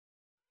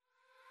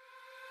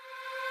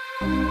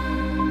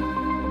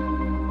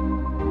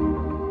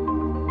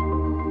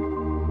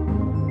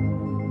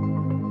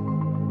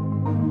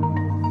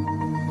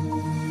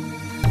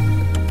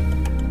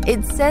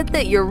It's said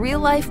that your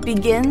real life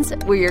begins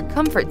where your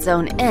comfort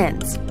zone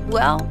ends.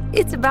 Well,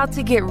 it's about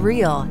to get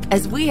real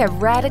as we have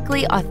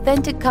radically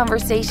authentic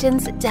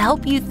conversations to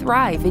help you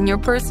thrive in your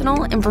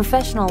personal and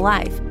professional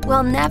life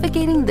while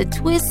navigating the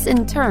twists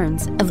and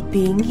turns of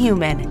being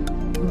human.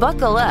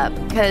 Buckle up,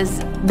 because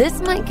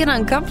This Might Get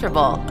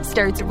Uncomfortable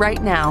starts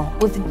right now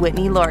with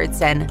Whitney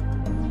Lauritsen.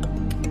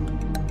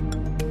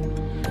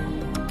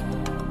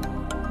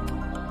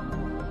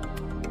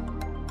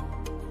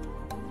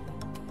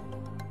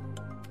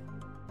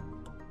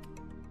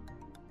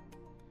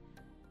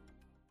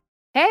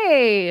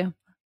 Hey,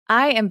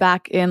 I am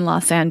back in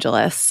Los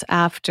Angeles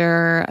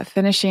after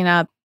finishing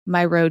up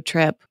my road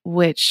trip,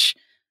 which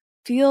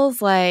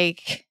feels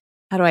like,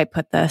 how do I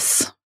put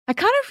this? I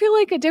kind of feel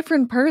like a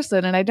different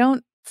person, and I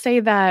don't say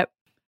that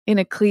in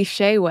a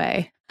cliche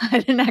way. I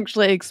didn't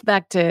actually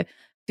expect to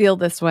feel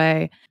this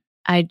way.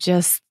 I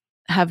just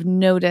have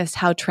noticed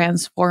how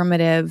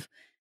transformative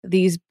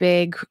these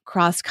big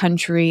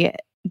cross-country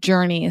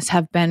journeys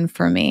have been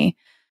for me.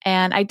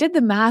 And I did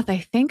the math. I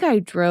think I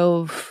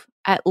drove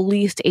at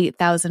least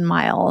 8,000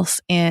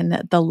 miles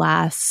in the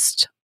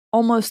last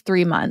almost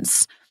 3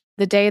 months.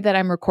 The day that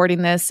I'm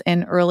recording this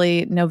in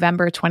early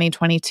November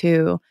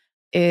 2022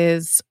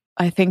 is,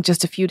 I think,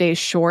 just a few days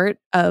short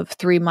of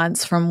 3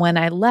 months from when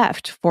I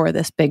left for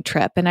this big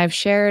trip. And I've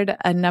shared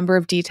a number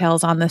of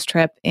details on this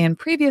trip in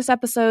previous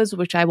episodes,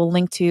 which I will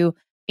link to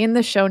in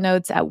the show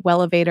notes at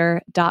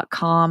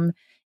wellevatr.com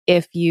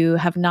if you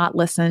have not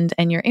listened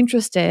and you're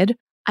interested.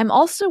 I'm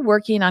also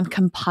working on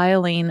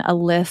compiling a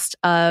list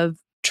of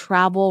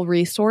travel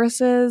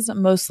resources,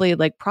 mostly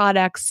like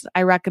products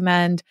I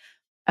recommend.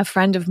 A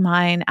friend of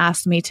mine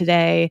asked me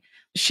today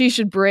she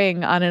should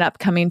bring on an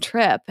upcoming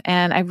trip.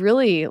 And I've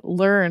really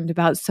learned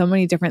about so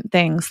many different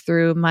things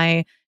through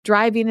my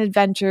driving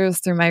adventures,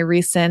 through my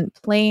recent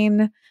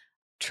plane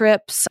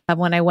trips,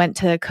 when I went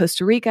to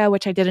Costa Rica,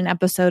 which I did an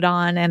episode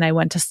on, and I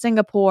went to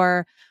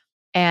Singapore,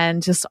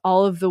 and just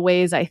all of the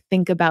ways I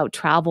think about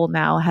travel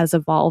now has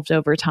evolved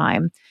over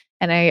time.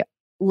 And I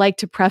like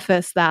to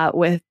preface that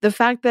with the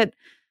fact that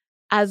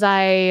as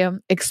I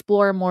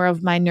explore more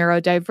of my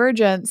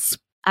neurodivergence,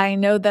 I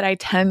know that I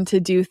tend to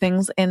do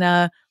things in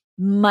a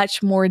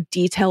much more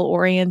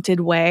detail-oriented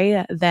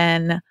way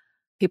than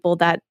people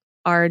that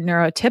are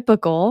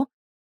neurotypical.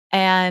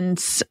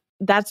 And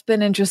that's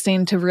been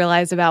interesting to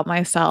realize about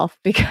myself,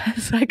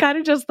 because I kind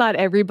of just thought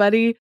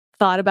everybody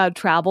thought about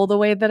travel the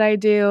way that I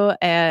do.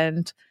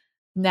 And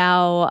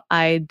now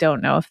I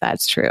don't know if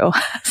that's true.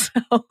 So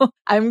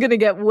I'm going to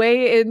get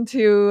way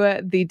into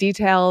the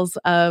details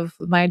of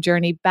my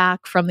journey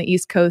back from the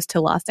East Coast to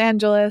Los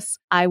Angeles.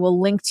 I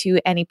will link to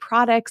any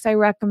products I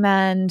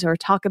recommend or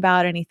talk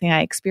about anything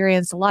I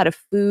experienced, a lot of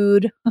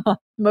food,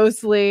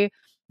 mostly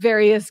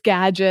various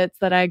gadgets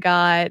that I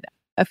got,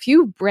 a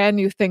few brand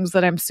new things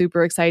that I'm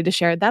super excited to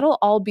share. That'll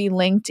all be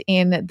linked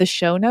in the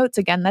show notes.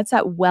 Again, that's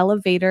at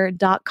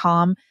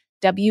wellevatr.com,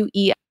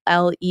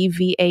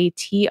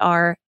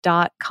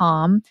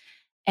 wellevatr.com.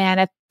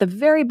 And at the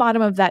very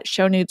bottom of that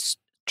show notes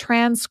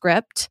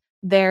transcript,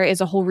 there is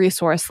a whole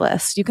resource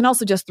list. You can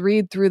also just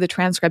read through the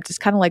transcript. It's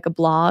kind of like a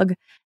blog,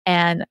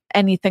 and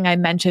anything I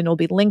mentioned will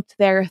be linked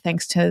there,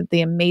 thanks to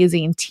the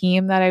amazing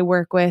team that I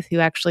work with who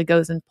actually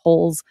goes and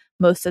pulls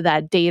most of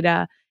that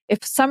data.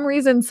 If for some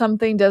reason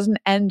something doesn't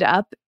end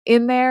up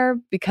in there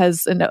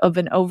because of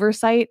an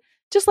oversight,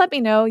 just let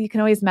me know. You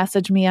can always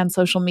message me on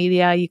social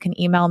media. You can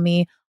email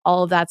me.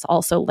 All of that's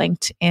also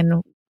linked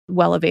in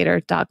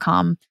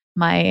wellevatr.com,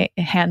 my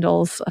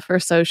handles for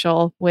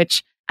social,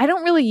 which I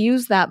don't really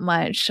use that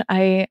much.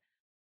 I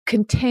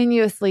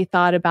continuously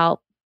thought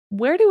about,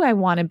 where do I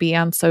want to be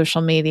on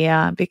social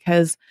media?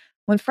 Because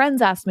when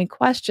friends ask me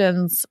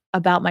questions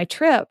about my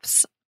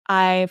trips,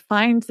 I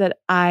find that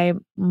I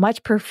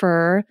much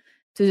prefer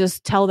to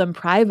just tell them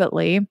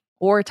privately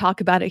or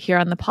talk about it here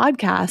on the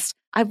podcast.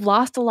 I've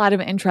lost a lot of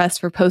interest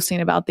for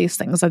posting about these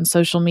things on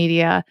social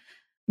media.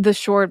 The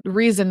short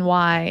reason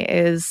why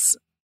is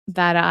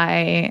that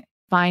I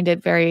find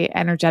it very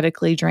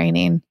energetically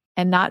draining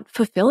and not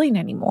fulfilling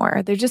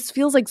anymore. There just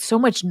feels like so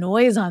much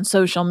noise on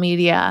social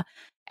media.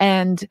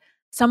 And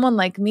someone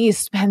like me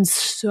spends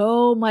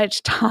so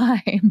much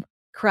time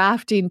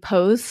crafting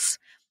posts.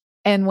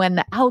 And when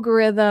the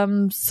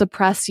algorithms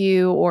suppress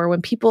you, or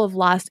when people have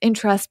lost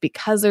interest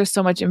because there's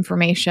so much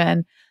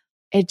information,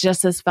 it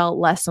just has felt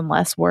less and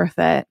less worth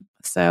it.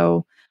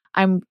 So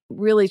I'm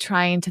really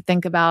trying to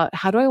think about,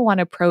 how do I want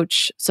to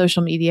approach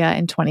social media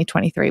in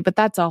 2023? But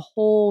that's a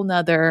whole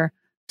nother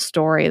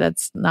story.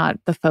 That's not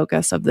the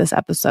focus of this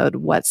episode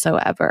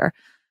whatsoever.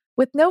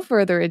 With no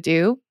further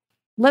ado,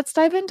 let's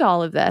dive into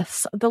all of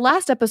this. The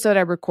last episode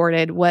I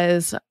recorded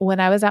was when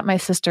I was at my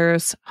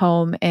sister's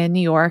home in New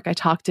York. I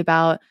talked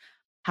about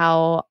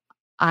how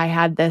I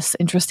had this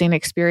interesting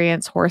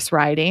experience horse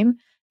riding,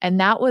 and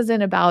that was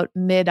in about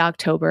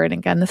mid-October. And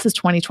again, this is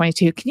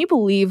 2022. Can you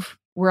believe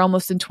we're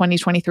almost in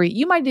 2023?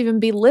 You might even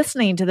be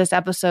listening to this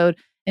episode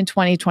in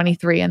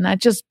 2023, and that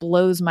just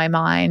blows my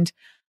mind.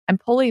 I'm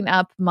pulling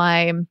up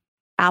my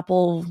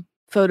Apple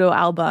photo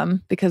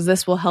album because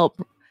this will help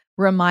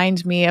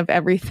remind me of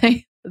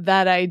everything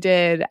that I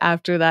did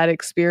after that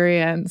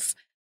experience.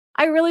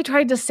 I really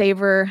tried to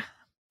savor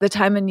the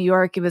time in New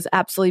York. It was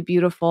absolutely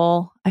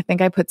beautiful. I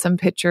think I put some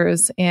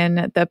pictures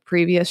in the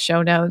previous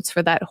show notes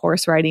for that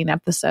horse riding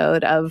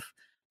episode of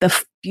the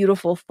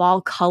beautiful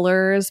fall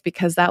colors,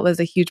 because that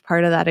was a huge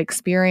part of that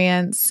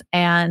experience.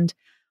 And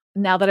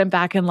now that I'm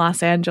back in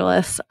Los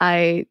Angeles,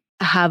 I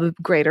have a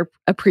greater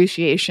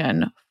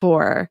appreciation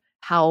for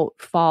how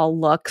fall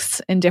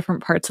looks in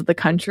different parts of the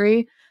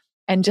country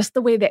and just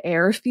the way the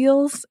air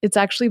feels. It's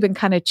actually been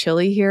kind of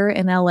chilly here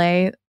in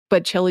LA,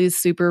 but chilly is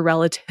super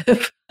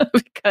relative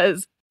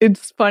because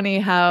it's funny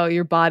how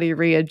your body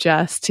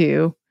readjusts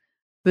to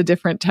the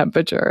different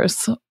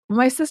temperatures.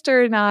 My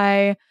sister and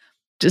I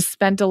just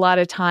spent a lot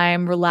of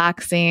time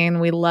relaxing.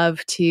 We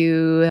love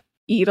to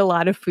eat a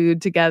lot of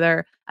food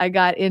together. I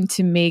got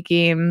into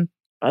making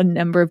a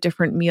number of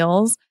different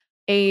meals.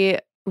 A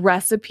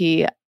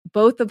recipe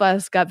both of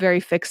us got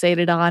very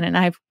fixated on, and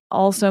I've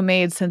also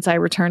made since I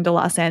returned to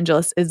Los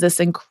Angeles, is this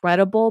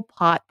incredible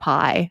pot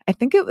pie. I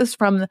think it was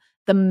from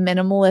the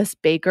Minimalist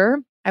Baker.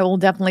 I will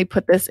definitely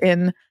put this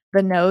in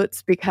the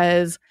notes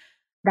because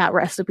that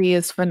recipe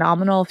is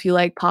phenomenal if you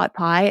like pot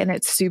pie, and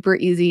it's super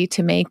easy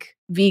to make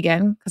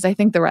vegan because I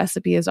think the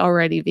recipe is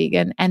already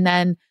vegan, and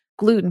then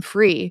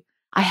gluten-free.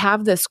 I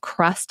have this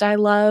crust I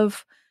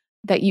love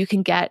that you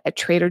can get at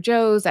Trader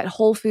Joe's, at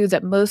Whole Foods,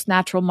 at most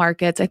natural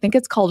markets. I think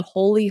it's called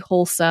Wholly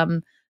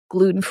Wholesome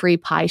gluten-free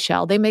pie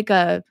shell. They make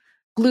a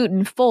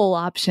gluten-full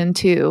option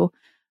too.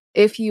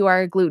 If you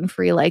are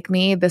gluten-free like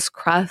me, this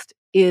crust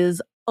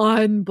is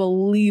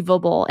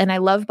unbelievable. And I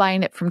love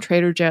buying it from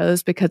Trader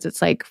Joe's because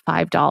it's like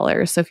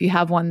 $5. So if you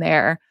have one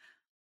there,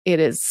 it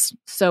is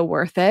so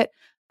worth it.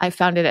 I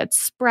found it at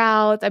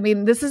Sprouts. I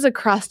mean, this is a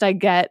crust I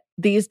get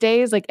these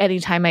days, like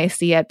anytime I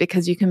see it,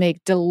 because you can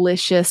make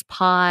delicious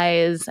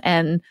pies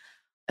and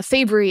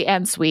savory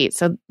and sweet.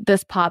 So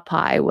this pot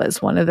pie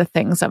was one of the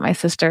things that my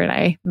sister and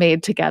I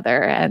made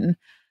together. And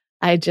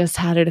I just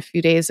had it a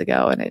few days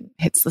ago and it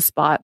hits the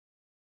spot.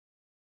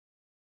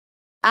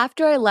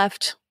 After I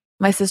left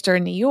my sister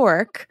in New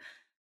York,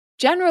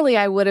 generally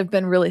I would have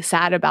been really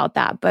sad about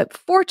that. But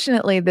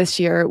fortunately this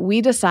year,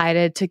 we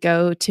decided to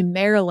go to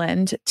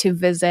Maryland to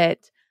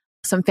visit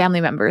some family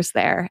members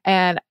there.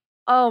 And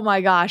oh my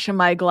gosh, am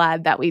I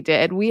glad that we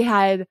did. We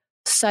had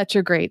such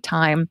a great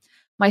time.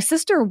 My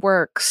sister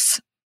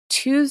works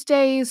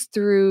Tuesdays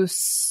through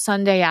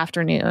Sunday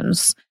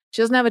afternoons.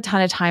 She doesn't have a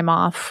ton of time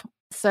off.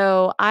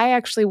 So I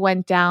actually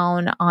went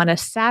down on a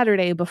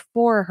Saturday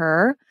before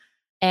her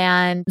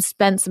and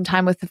spent some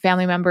time with the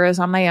family members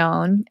on my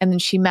own. And then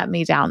she met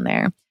me down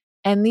there.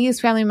 And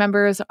these family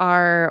members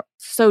are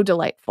so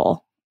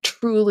delightful,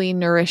 truly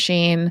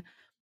nourishing.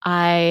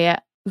 I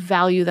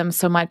value them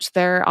so much.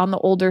 They're on the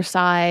older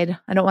side.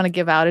 I don't want to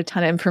give out a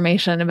ton of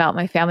information about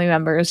my family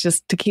members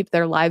just to keep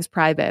their lives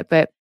private.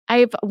 But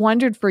I've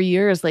wondered for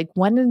years, like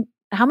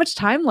how much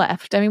time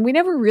left? I mean, we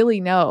never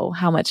really know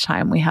how much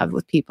time we have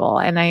with people.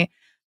 And I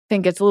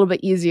think it's a little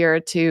bit easier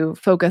to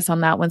focus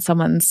on that when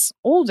someone's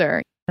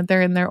older.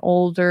 They're in their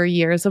older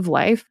years of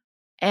life.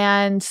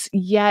 And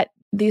yet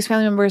these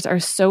family members are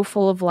so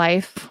full of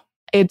life.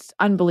 It's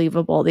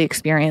unbelievable, the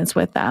experience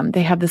with them.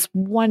 They have this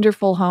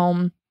wonderful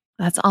home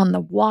that's on the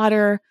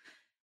water.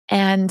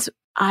 And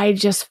I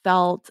just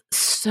felt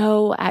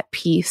so at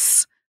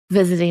peace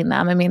visiting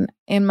them. I mean,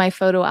 in my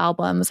photo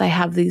albums, I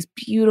have these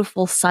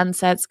beautiful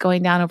sunsets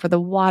going down over the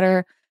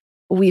water.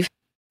 We've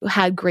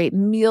had great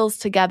meals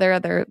together.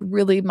 They're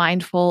really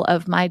mindful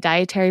of my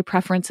dietary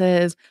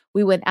preferences.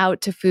 We went out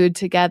to food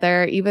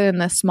together. Even in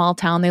the small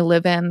town they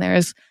live in,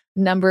 there's a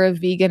number of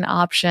vegan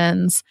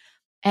options.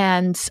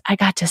 And I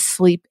got to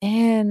sleep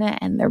in,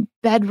 and their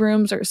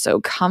bedrooms are so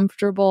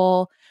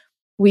comfortable.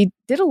 We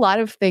did a lot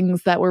of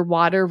things that were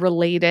water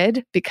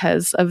related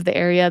because of the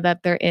area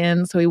that they're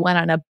in. So we went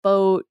on a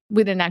boat.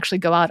 We didn't actually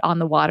go out on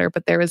the water,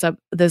 but there was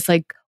this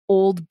like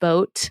old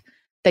boat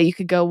that you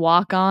could go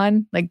walk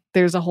on. Like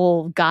there's a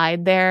whole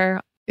guide there.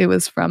 It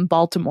was from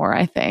Baltimore,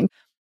 I think.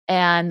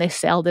 And they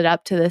sailed it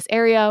up to this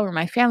area where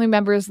my family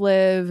members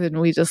live. And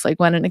we just like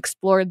went and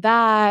explored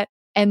that.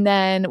 And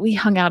then we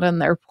hung out on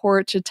their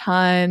porch a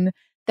ton.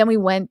 Then we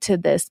went to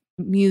this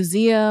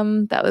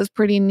museum that was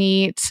pretty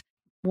neat.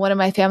 One of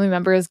my family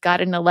members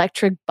got an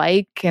electric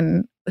bike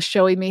and was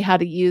showing me how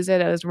to use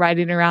it. I was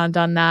riding around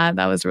on that.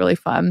 That was really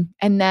fun.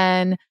 And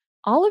then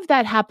all of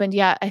that happened.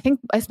 Yeah, I think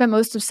I spent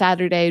most of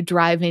Saturday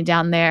driving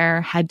down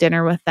there, had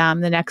dinner with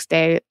them. The next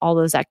day, all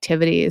those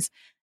activities.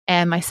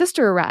 And my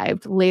sister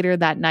arrived later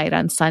that night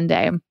on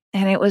Sunday.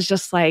 And it was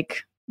just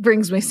like,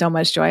 brings me so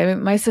much joy. I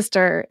mean, my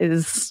sister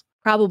is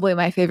probably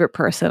my favorite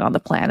person on the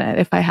planet.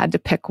 If I had to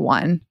pick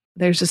one,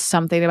 there's just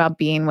something about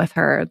being with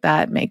her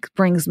that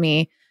brings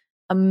me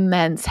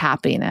immense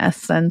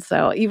happiness. And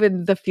so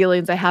even the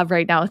feelings I have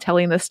right now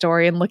telling the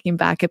story and looking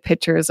back at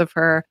pictures of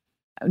her,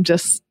 I'm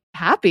just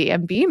happy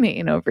and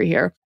beaming over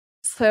here.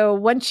 So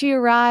once she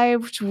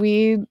arrived,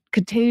 we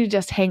continued to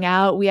just hang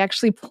out. We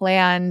actually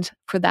planned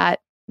for that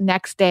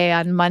next day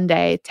on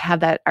Monday to have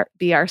that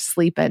be our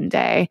sleep-in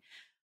day.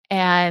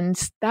 And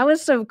that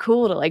was so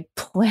cool to like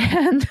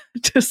plan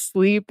to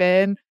sleep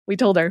in. We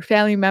told our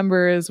family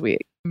members, we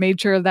made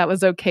sure that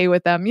was okay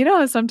with them. You know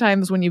how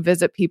sometimes when you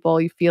visit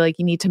people, you feel like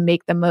you need to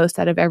make the most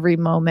out of every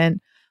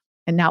moment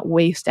and not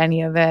waste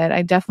any of it.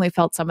 I definitely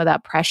felt some of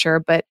that pressure,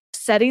 but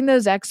setting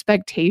those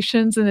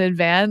expectations in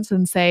advance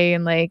and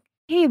saying like,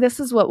 hey, this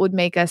is what would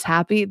make us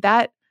happy,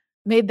 that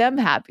made them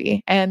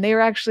happy. And they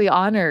were actually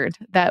honored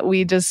that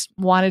we just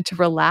wanted to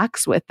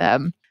relax with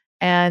them.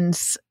 And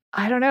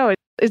I don't know,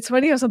 it's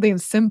funny how something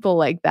simple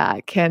like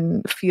that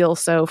can feel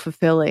so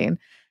fulfilling.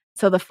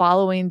 So the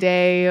following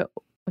day,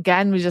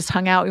 again, we just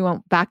hung out. We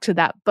went back to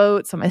that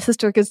boat so my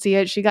sister could see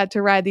it. She got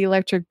to ride the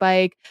electric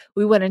bike.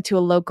 We went into a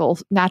local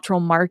natural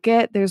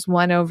market. There's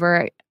one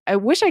over. I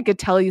wish I could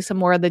tell you some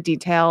more of the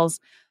details,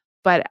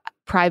 but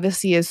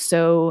privacy is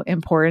so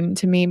important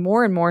to me,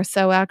 more and more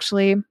so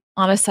actually.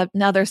 On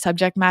another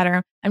subject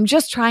matter, I'm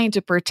just trying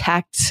to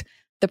protect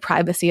the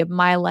privacy of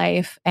my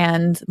life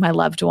and my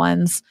loved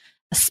ones,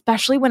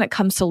 especially when it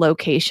comes to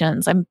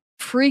locations. I'm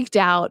freaked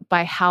out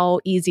by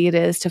how easy it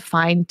is to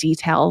find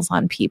details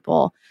on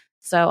people.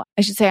 So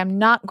I should say I'm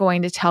not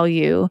going to tell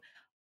you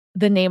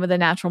the name of the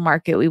natural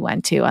market we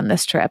went to on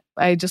this trip.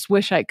 I just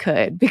wish I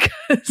could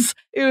because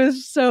it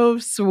was so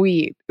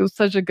sweet. It was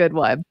such a good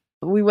one.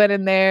 We went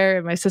in there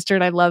and my sister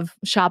and I love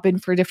shopping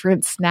for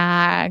different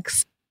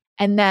snacks.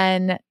 And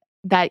then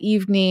that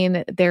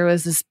evening, there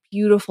was this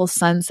beautiful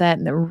sunset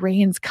and the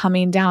rain's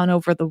coming down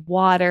over the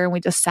water. And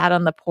we just sat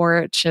on the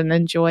porch and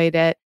enjoyed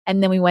it.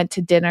 And then we went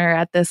to dinner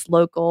at this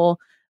local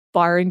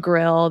bar and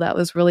grill that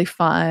was really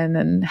fun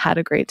and had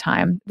a great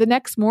time. The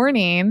next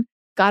morning,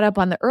 got up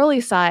on the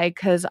early side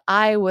because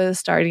I was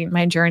starting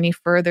my journey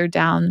further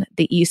down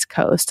the East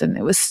Coast. And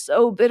it was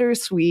so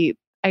bittersweet.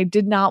 I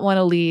did not want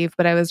to leave,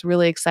 but I was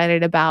really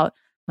excited about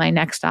my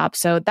next stop.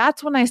 So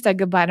that's when I said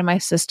goodbye to my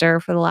sister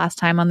for the last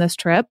time on this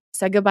trip,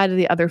 said goodbye to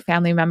the other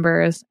family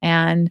members,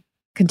 and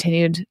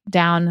continued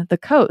down the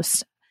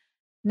coast.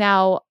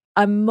 Now,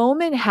 a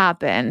moment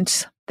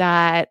happened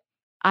that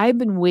I've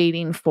been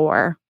waiting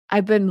for.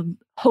 I've been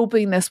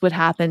hoping this would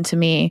happen to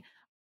me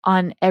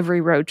on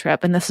every road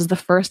trip. And this is the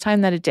first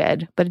time that it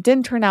did, but it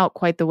didn't turn out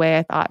quite the way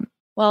I thought.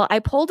 Well, I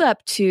pulled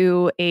up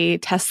to a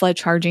Tesla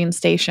charging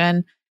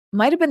station.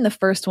 Might have been the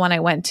first one I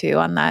went to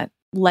on that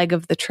leg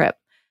of the trip.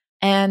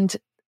 And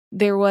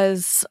there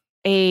was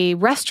a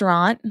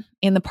restaurant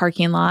in the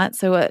parking lot.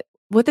 So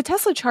with the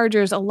Tesla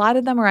chargers, a lot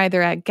of them are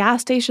either at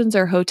gas stations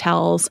or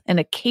hotels, and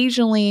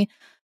occasionally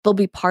they'll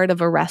be part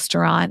of a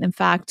restaurant. In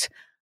fact,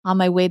 on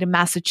my way to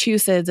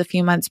Massachusetts a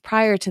few months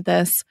prior to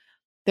this,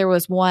 there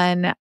was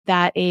one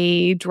that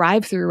a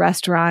drive-through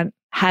restaurant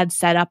had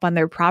set up on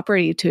their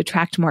property to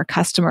attract more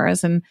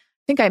customers. And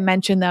I think I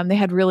mentioned them. They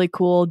had really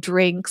cool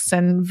drinks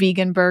and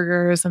vegan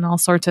burgers and all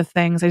sorts of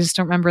things. I just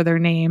don't remember their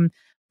name,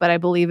 but I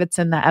believe it's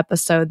in the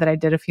episode that I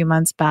did a few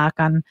months back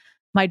on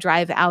my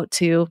drive out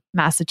to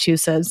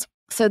Massachusetts.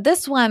 So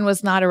this one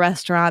was not a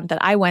restaurant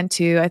that I went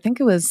to. I think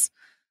it was,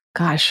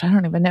 gosh, I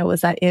don't even know.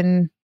 Was that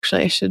in,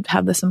 actually, I should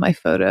have this in my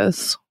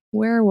photos.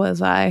 Where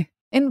was I?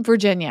 In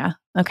Virginia.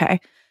 Okay.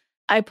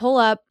 I pull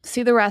up,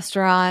 see the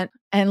restaurant,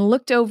 and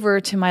looked over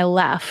to my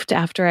left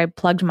after I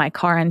plugged my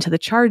car into the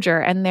charger.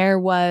 And there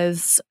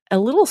was a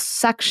little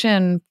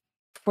section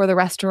for the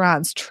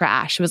restaurant's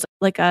trash. It was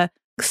like a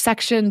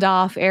sectioned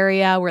off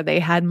area where they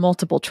had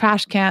multiple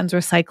trash cans,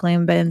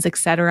 recycling bins,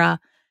 etc.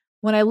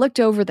 When I looked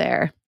over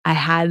there, I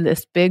had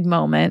this big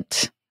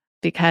moment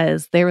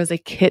because there was a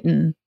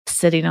kitten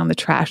sitting on the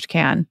trash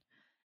can.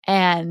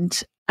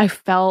 And I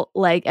felt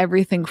like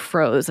everything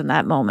froze in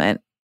that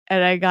moment.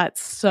 And I got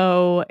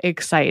so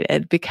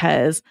excited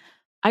because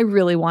I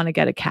really want to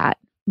get a cat.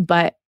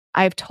 But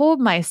I've told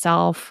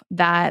myself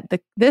that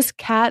this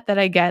cat that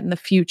I get in the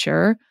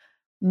future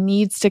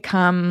needs to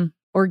come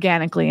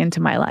organically into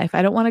my life.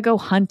 I don't want to go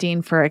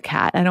hunting for a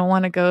cat. I don't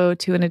want to go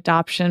to an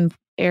adoption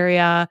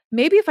area.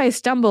 Maybe if I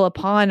stumble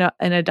upon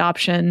an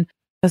adoption,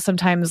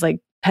 sometimes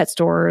like pet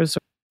stores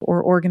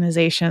or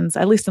organizations,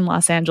 at least in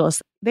Los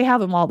Angeles, they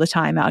have them all the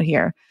time out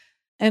here.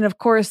 And of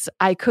course,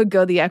 I could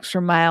go the extra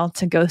mile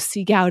to go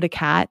seek out a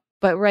cat.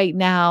 But right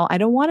now, I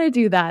don't want to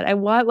do that. I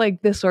want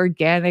like this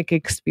organic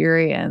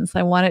experience.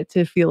 I want it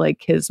to feel like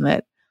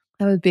Kismet.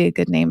 That would be a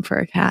good name for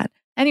a cat.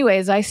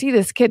 Anyways, I see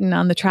this kitten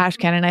on the trash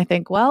can and I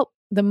think, well,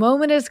 the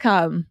moment has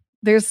come.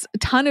 There's a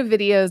ton of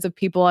videos of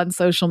people on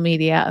social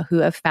media who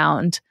have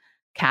found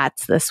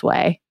cats this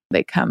way.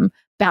 They come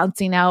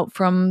bouncing out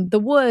from the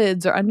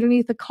woods or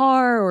underneath a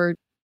car or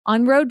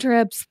on road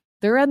trips.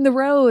 They're on the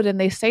road and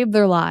they save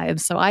their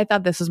lives. So I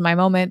thought this was my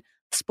moment.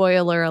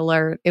 Spoiler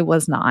alert, it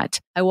was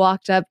not. I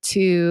walked up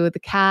to the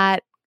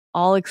cat,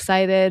 all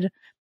excited,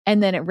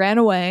 and then it ran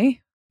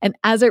away. And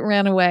as it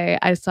ran away,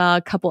 I saw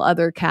a couple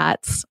other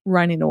cats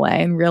running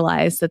away and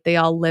realized that they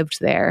all lived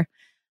there.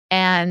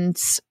 And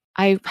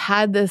I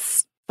had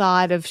this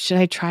thought of, should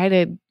I try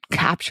to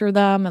capture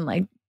them and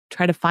like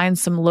try to find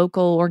some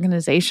local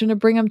organization to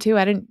bring them to?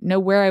 I didn't know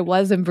where I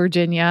was in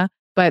Virginia,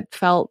 but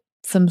felt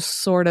some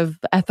sort of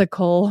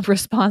ethical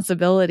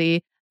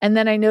responsibility. And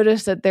then I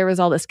noticed that there was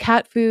all this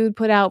cat food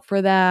put out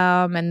for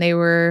them, and they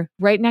were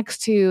right next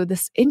to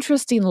this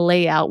interesting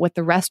layout with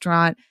the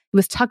restaurant. It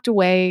was tucked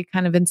away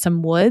kind of in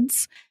some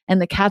woods, and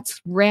the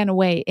cats ran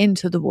away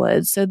into the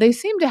woods. So they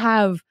seemed to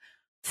have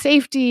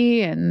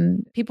safety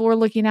and people were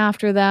looking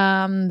after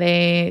them.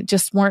 They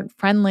just weren't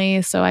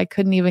friendly, so I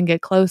couldn't even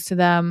get close to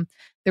them.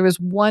 There was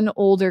one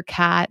older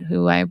cat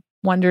who I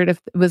wondered if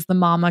it was the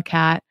mama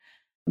cat,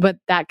 but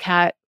that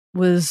cat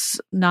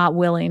was not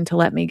willing to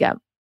let me get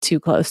too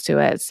close to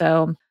it.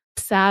 So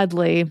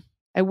sadly,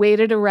 I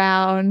waited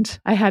around.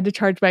 I had to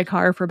charge my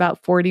car for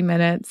about 40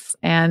 minutes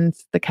and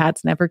the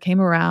cats never came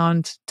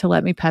around to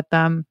let me pet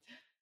them.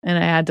 And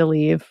I had to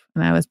leave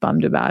and I was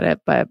bummed about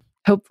it, but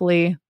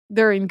hopefully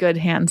they're in good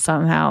hands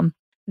somehow.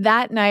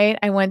 That night,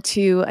 I went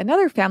to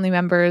another family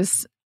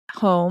member's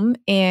home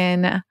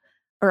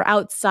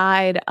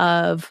outside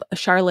of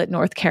Charlotte,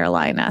 North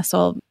Carolina. So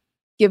I'll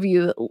give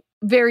you a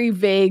very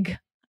vague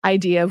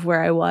idea of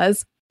where I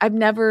was. I've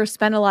never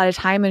spent a lot of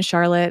time in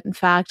Charlotte. In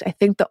fact, I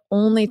think the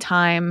only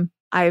time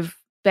I've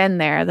been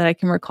there that I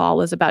can recall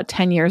was about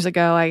 10 years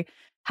ago. I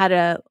had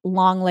a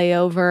long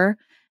layover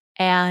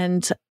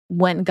and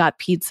went and got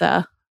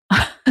pizza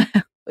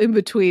in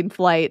between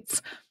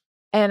flights.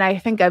 And I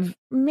think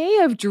may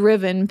have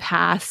driven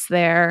past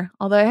there,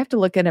 although I have to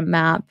look at a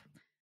map.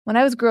 When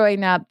I was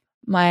growing up,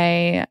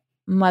 my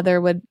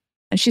mother would,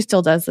 and she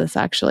still does this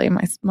actually,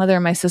 my mother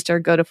and my sister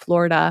go to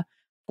Florida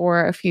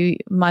for a few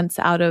months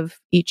out of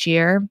each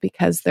year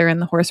because they're in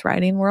the horse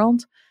riding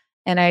world.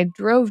 And I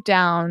drove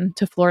down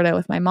to Florida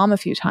with my mom a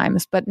few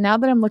times. But now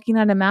that I'm looking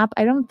at a map,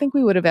 I don't think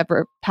we would have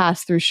ever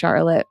passed through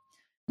Charlotte.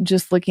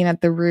 Just looking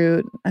at the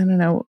route, I don't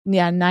know.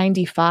 Yeah,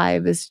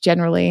 95 is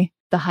generally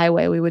the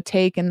highway we would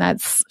take. And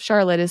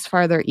Charlotte is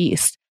farther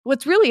east.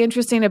 What's really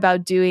interesting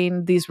about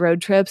doing these road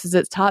trips is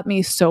it's taught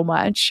me so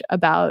much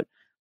about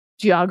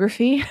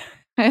geography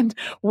and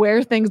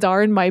where things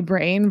are in my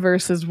brain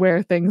versus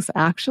where things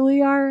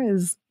actually are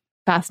is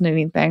a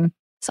fascinating thing.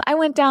 So I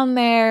went down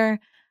there,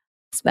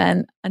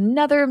 spent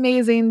another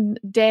amazing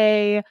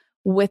day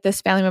with this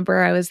family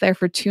member. I was there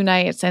for 2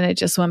 nights and it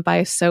just went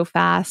by so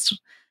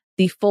fast.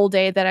 The full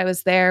day that I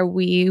was there,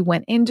 we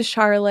went into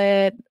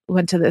Charlotte,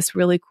 went to this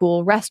really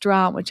cool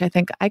restaurant, which I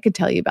think I could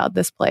tell you about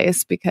this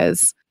place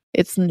because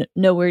it's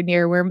nowhere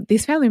near where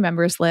these family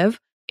members live.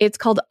 It's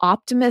called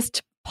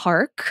Optimist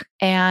Park,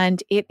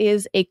 and it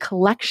is a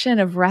collection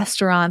of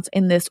restaurants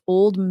in this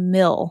old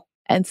mill.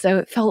 And so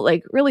it felt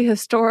like really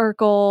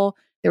historical.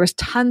 There was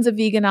tons of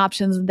vegan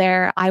options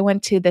there. I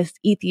went to this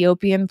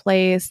Ethiopian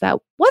place that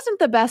wasn't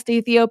the best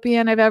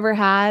Ethiopian I've ever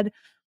had,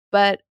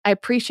 but I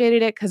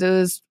appreciated it because it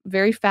was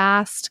very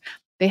fast.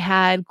 They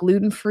had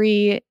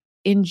gluten-free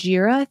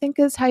injera, I think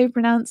is how you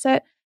pronounce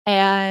it.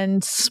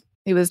 And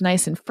it was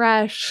nice and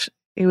fresh.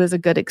 It was a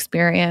good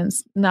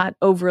experience, not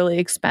overly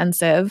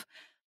expensive.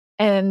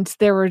 And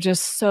there were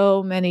just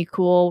so many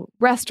cool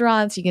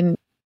restaurants.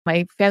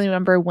 My family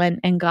member went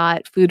and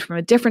got food from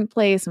a different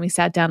place and we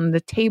sat down at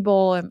the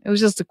table and it was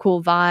just a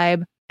cool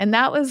vibe. And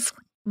that was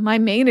my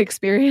main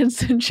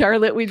experience in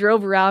Charlotte. We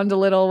drove around a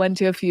little, went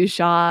to a few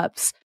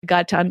shops,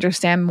 got to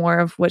understand more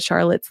of what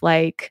Charlotte's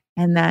like.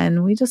 And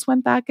then we just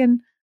went back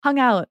and hung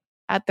out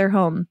at their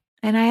home.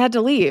 And I had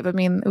to leave. I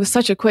mean, it was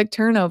such a quick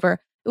turnover.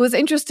 It was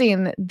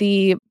interesting.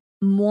 The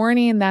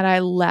morning that I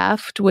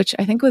left, which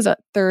I think was a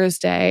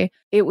Thursday,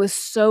 it was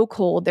so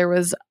cold. There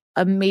was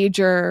a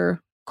major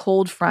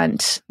cold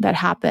front that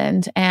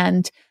happened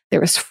and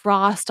there was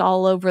frost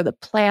all over the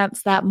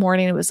plants that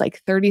morning. It was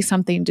like 30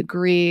 something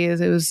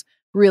degrees. It was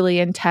really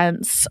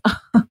intense.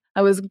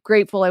 I was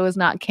grateful I was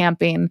not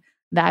camping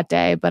that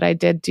day, but I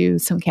did do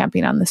some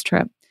camping on this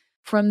trip.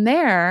 From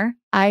there,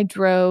 I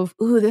drove,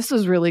 this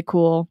was really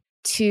cool,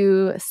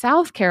 to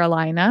South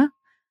Carolina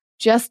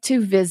just to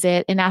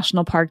visit a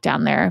national park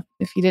down there.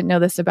 If you didn't know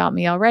this about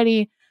me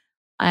already,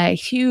 a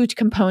huge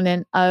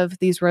component of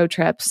these road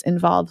trips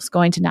involves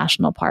going to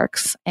national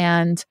parks.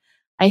 And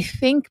I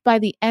think by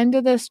the end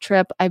of this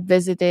trip, I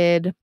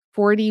visited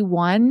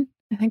 41,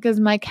 I think is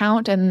my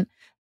count. And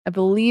I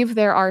believe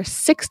there are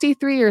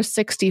 63 or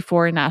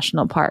 64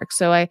 national parks.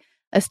 So I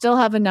still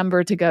have a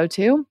number to go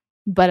to,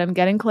 but I'm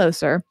getting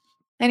closer.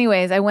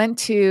 Anyways, I went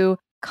to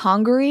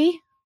Congaree,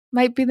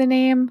 might be the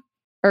name,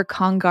 or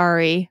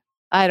Congaree,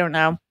 I don't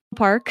know,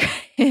 park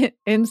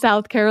in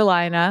South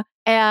Carolina.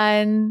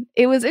 And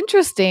it was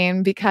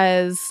interesting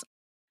because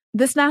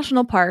this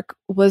national park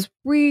was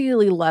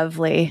really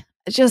lovely.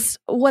 Just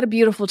what a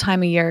beautiful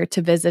time of year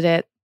to visit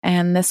it.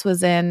 And this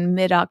was in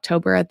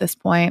mid-October at this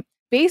point.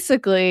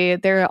 Basically,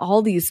 there are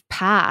all these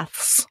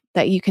paths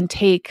that you can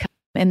take.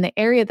 In the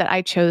area that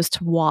I chose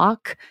to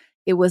walk,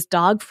 it was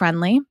dog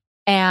friendly.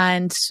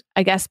 And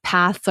I guess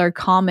paths are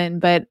common,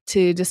 but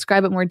to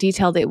describe it more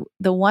detailed,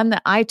 the one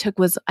that I took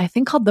was, I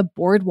think, called the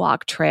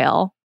Boardwalk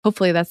Trail.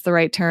 Hopefully that's the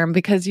right term,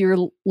 because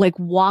you're like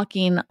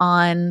walking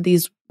on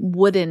these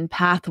wooden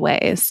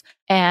pathways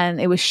and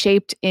it was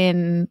shaped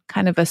in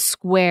kind of a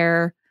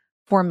square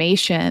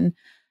formation.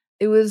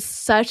 It was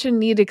such a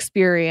neat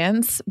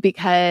experience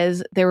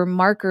because there were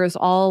markers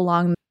all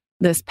along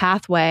this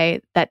pathway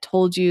that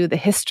told you the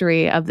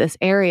history of this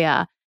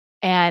area.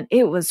 And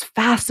it was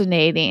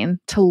fascinating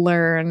to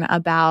learn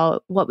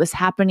about what was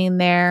happening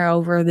there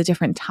over the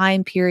different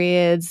time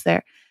periods.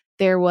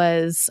 There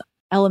was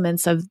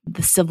elements of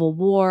the Civil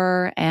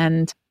War,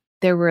 and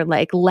there were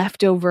like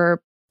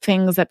leftover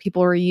things that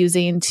people were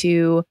using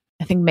to,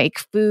 I think, make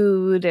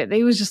food. And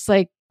it was just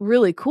like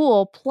really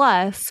cool.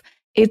 Plus,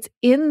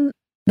 the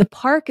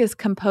park is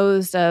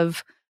composed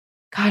of,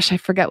 gosh, I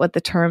forget what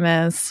the term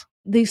is,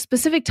 these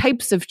specific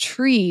types of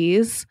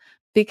trees,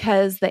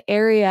 because the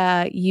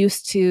area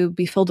used to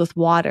be filled with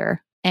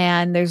water.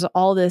 And there's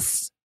all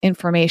this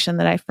information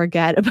that I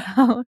forget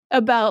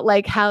about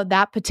like how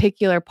that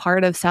particular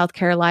part of South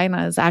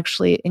Carolina is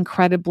actually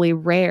incredibly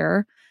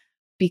rare,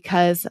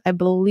 because I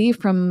believe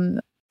from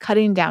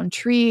cutting down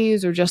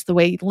trees or just the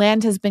way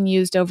land has been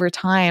used over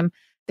time,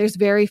 there's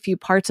very few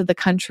parts of the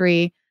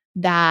country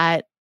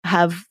that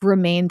have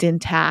remained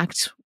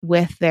intact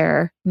with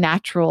their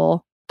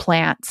natural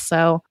plants.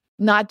 So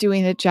not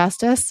doing it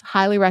justice.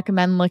 Highly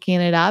recommend looking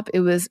it up.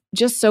 It was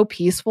just so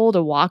peaceful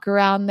to walk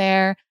around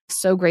there.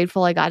 So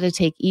grateful I got to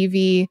take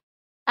Evie.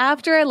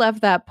 After I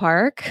left that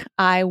park,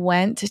 I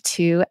went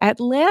to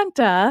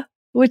Atlanta,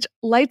 which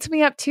lights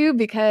me up too,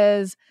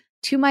 because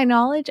to my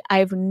knowledge,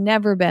 I've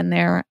never been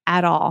there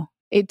at all.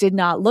 It did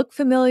not look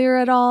familiar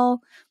at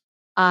all.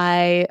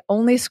 I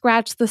only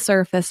scratched the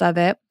surface of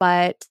it,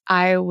 but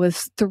I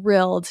was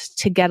thrilled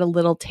to get a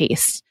little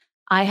taste.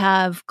 I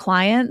have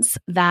clients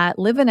that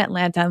live in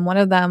Atlanta, and one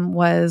of them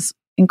was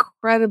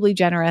incredibly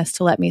generous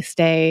to let me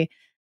stay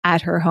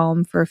at her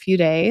home for a few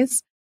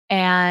days.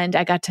 And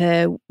I got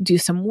to do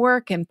some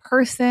work in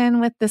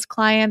person with this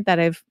client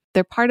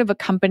they're part of a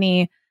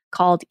company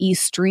called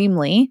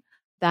eStreamly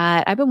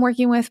that I've been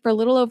working with for a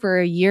little over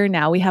a year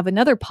now. We have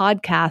another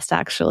podcast,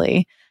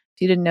 actually.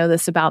 If you didn't know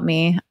this about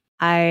me,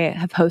 I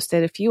have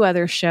hosted a few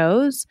other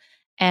shows,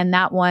 and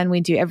that one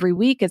we do every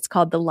week. It's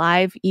called the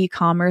Live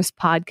E-commerce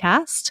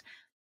Podcast,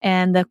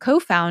 and the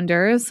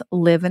co-founders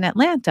live in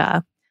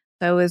Atlanta.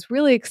 So it was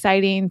really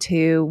exciting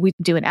we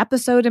do an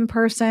episode in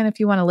person if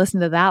you want to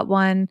listen to that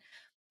one.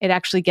 It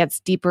actually gets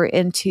deeper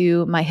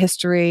into my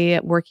history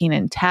working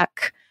in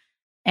tech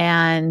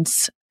and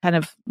kind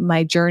of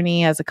my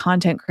journey as a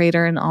content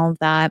creator and all of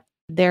that.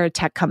 They're a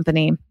tech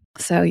company,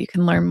 so you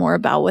can learn more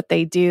about what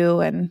they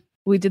do. And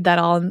we did that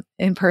all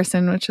in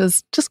person, which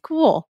was just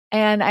cool.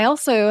 And I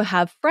also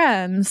have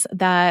friends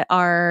that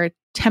are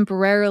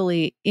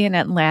temporarily in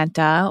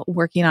Atlanta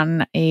working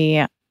on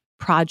a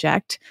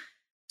project.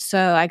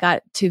 So I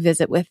got to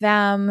visit with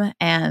them,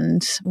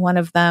 and one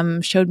of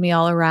them showed me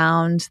all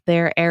around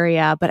their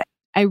area, but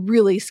I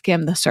really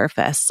skimmed the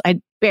surface.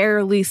 I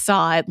barely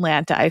saw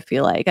Atlanta, I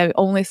feel like. I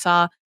only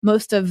saw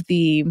most of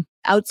the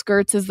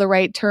outskirts is the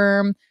right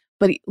term,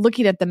 but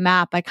looking at the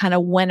map, I kind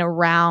of went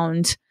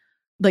around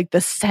like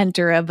the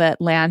center of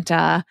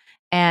Atlanta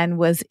and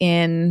was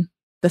in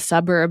the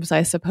suburbs,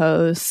 I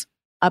suppose,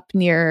 up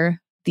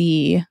near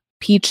the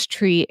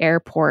Peachtree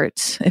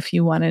Airport, if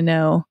you want to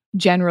know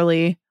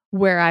generally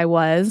where I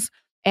was.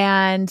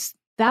 And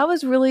that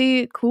was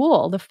really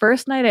cool. The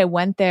first night I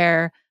went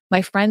there,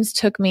 my friends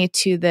took me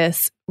to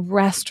this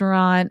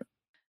restaurant.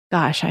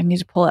 Gosh, I need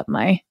to pull up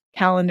my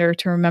calendar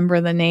to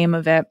remember the name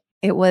of it.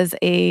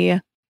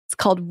 It's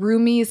called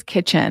Rumi's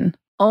Kitchen.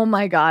 Oh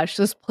my gosh,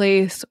 this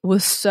place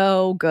was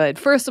so good.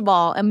 First of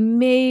all,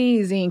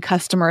 amazing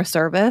customer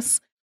service.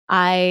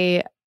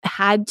 I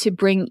had to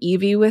bring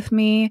Evie with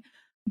me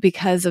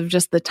because of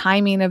just the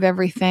timing of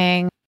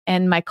everything.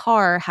 And my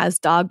car has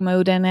dog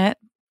mode in it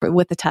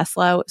with the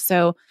Tesla.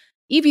 So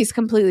Evie's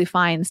completely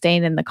fine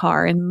staying in the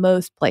car in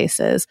most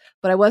places,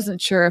 but I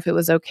wasn't sure if it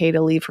was okay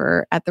to leave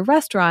her at the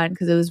restaurant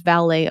because it was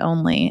valet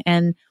only.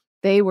 And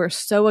they were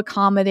so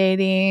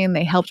accommodating.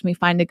 They helped me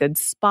find a good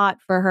spot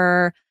for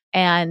her.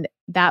 And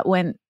that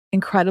went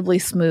incredibly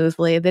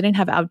smoothly. They didn't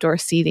have outdoor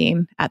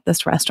seating at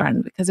this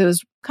restaurant because it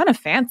was kind of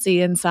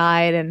fancy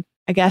inside. And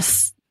I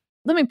guess,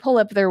 let me pull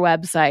up their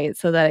website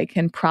so that I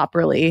can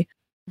properly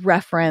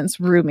reference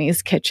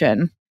Rumi's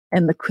Kitchen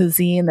and the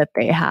cuisine that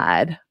they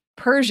had.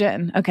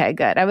 Persian. Okay,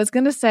 good. I was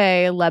going to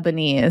say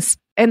Lebanese.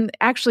 And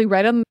actually,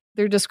 right on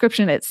their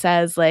description, it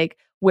says like,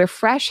 where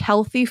fresh,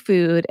 healthy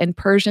food and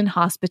Persian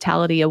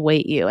hospitality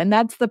await you. And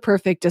that's the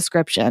perfect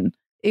description.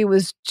 It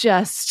was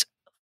just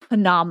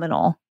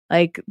phenomenal.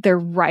 Like their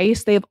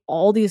rice, they have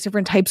all these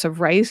different types of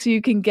rice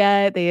you can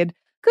get. They had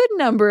good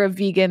number of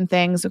vegan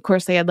things. Of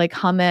course, they had like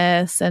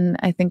hummus, and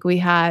I think we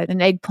had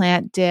an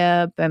eggplant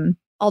dip and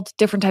all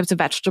different types of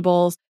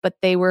vegetables, but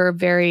they were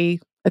very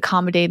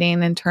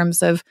accommodating in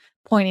terms of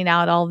pointing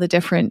out all the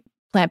different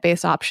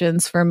plant-based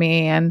options for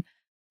me. And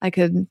I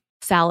could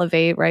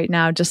salivate right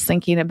now just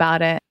thinking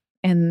about it.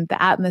 And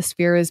the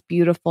atmosphere is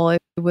beautiful.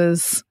 It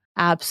was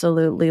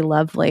absolutely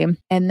lovely.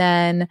 And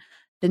then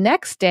the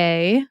next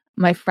day,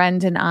 my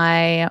friend and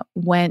I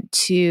went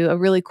to a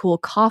really cool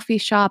coffee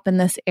shop in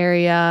this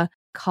area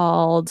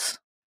called,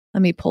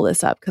 let me pull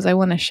this up because I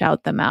want to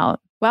shout them out.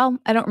 Well,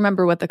 I don't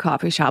remember what the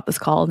coffee shop is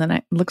called, and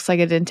it looks like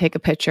I didn't take a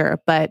picture,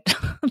 but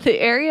the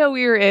area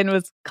we were in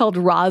was called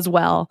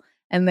Roswell,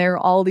 And there were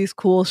all these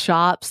cool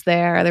shops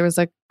there. There was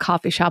a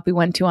coffee shop we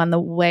went to on the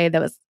way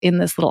that was in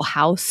this little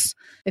house.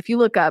 If you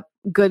look up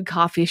good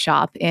coffee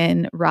shop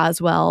in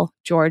Roswell,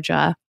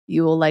 Georgia,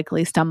 you will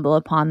likely stumble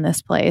upon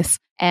this place.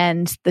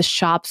 And the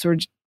shops were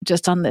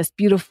just on this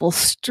beautiful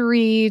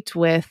street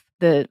with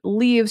the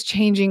leaves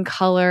changing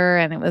color.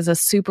 And it was a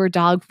super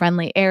dog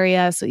friendly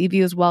area. So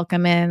Evie was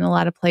welcome in a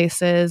lot of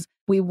places.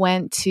 We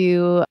went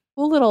to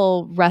a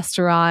little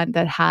restaurant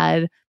that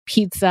had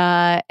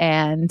pizza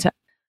and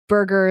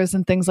burgers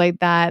and things like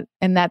that.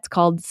 And that's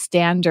called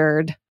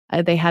Standard.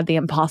 They had the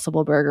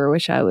Impossible Burger,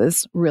 which I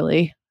was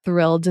really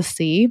thrilled to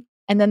see.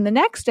 And then the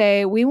next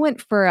day, we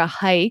went for a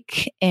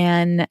hike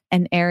in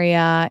an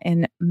area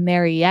in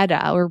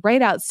Marietta, or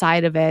right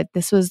outside of it.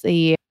 This was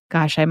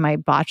I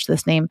might botch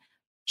this name,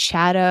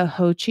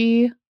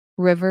 Chattahoochee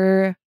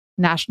River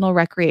National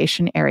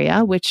Recreation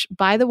Area, which,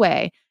 by the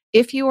way,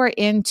 if you are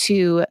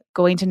into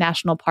going to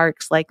national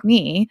parks like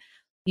me,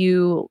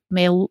 you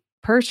may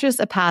purchase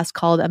a pass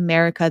called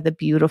America the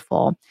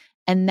Beautiful.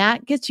 And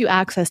that gets you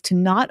access to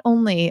not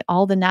only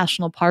all the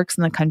national parks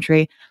in the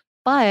country,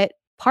 but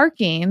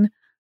parking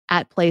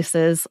at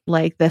places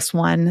like this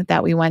one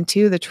that we went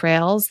to, the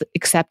trails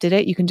accepted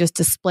it. You can just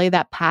display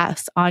that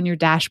pass on your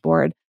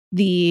dashboard.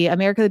 The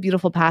America the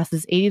Beautiful pass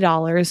is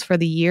 $80 for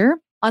the year,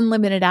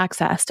 unlimited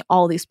access to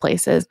all these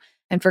places.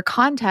 And for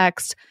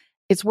context,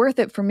 it's worth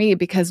it for me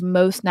because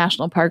most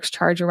national parks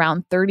charge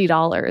around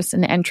 $30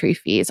 in entry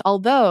fees.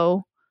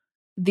 Although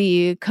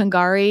the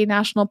Kungari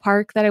National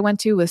Park that I went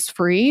to was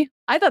free.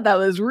 I thought that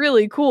was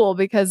really cool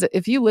because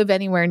if you live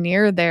anywhere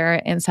near there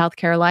in South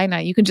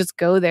Carolina, you can just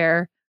go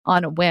there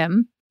on a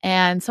whim.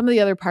 And some of the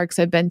other parks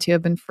I've been to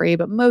have been free,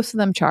 but most of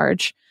them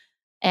charge.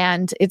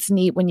 And it's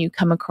neat when you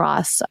come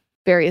across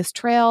various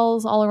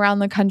trails all around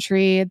the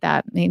country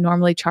that may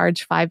normally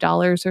charge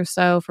 $5 or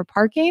so for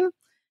parking.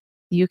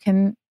 You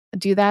can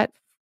do that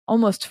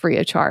almost free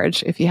of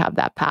charge if you have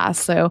that pass.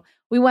 So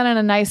we went on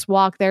a nice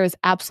walk there. It was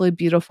absolutely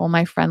beautiful.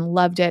 My friend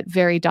loved it.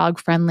 Very dog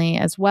friendly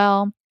as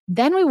well.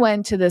 Then we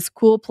went to this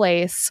cool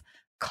place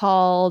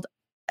called,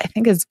 I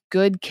think it's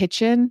Good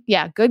Kitchen.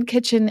 Yeah, Good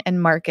Kitchen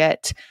and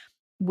Market,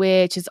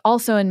 which is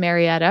also in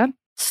Marietta.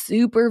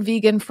 Super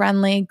vegan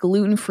friendly,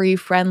 gluten-free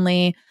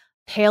friendly,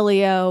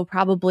 paleo,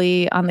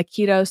 probably on the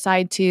keto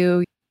side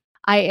too.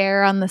 I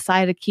err on the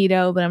side of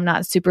keto, but I'm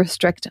not super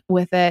strict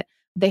with it.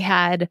 They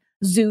had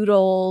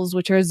zoodles,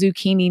 which are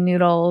zucchini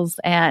noodles,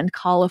 and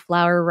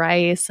cauliflower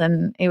rice,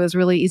 and it was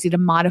really easy to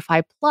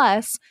modify.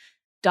 Plus,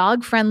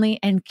 dog friendly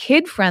and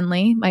kid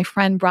friendly. My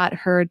friend brought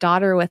her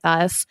daughter with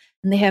us,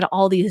 and they had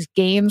all these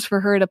games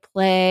for her to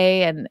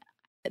play, and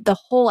the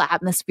whole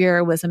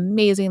atmosphere was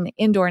amazing. The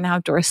indoor and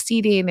outdoor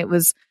seating. It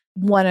was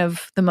one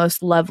of the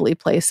most lovely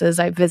places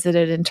I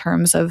visited in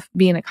terms of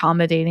being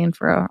accommodating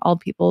for all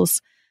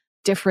people's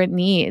different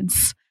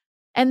needs.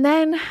 And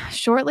then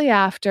shortly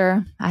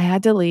after, I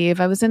had to leave.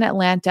 I was in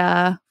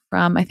Atlanta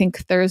from, I think,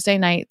 Thursday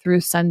night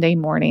through Sunday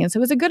morning. So it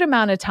was a good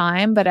amount of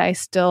time, but I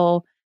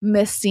still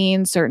missed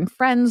seeing certain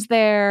friends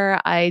there.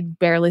 I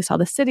barely saw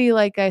the city,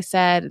 like I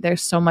said.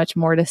 There's so much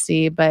more to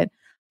see, but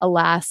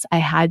alas, I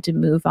had to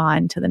move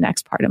on to the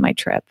next part of my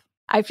trip.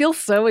 I feel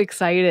so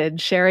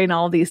excited sharing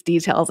all these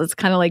details. It's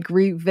kind of like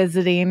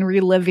revisiting,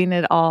 reliving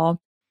it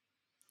all.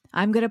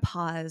 I'm going to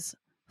pause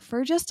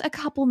for just a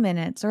couple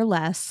minutes or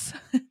less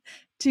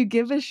to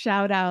give a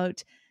shout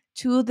out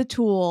to the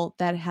tool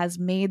that has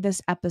made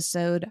this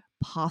episode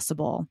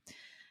possible.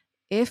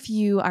 If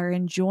you are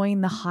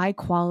enjoying the high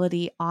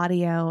quality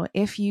audio,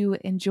 if you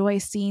enjoy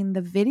seeing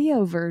the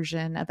video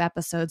version of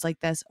episodes like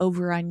this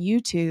over on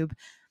YouTube,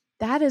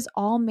 that is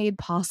all made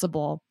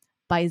possible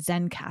by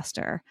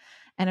Zencastr.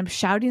 And I'm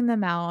shouting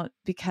them out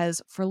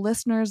because for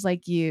listeners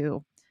like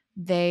you,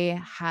 they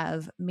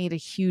have made a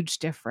huge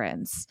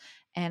difference.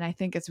 And I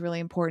think it's really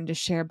important to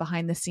share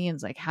behind the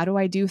scenes, like, how do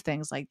I do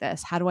things like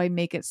this? How do I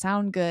make it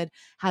sound good?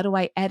 How do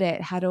I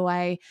edit? How do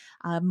I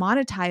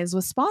monetize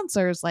with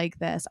sponsors like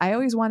this? I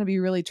always want to be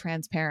really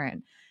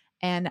transparent.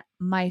 And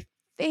my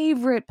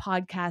favorite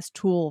podcast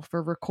tool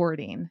for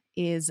recording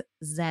is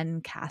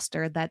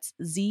Zencastr. That's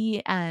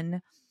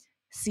Zencastr.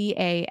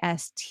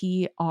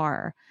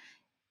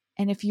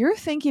 And if you're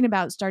thinking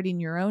about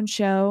starting your own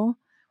show,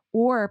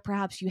 or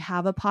perhaps you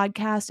have a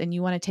podcast and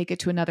you want to take it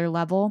to another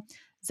level,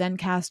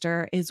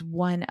 Zencastr is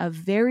one of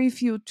very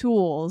few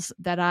tools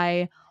that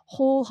I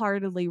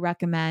wholeheartedly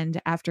recommend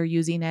after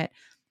using it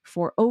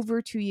for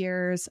over 2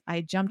 years.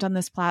 I jumped on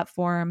this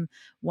platform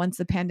once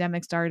the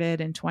pandemic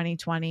started in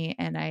 2020,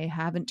 and I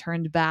haven't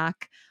turned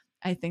back.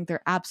 I think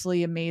they're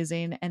absolutely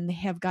amazing, and they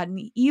have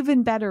gotten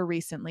even better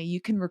recently.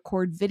 You can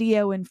record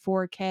video in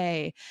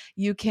 4K.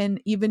 You can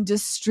even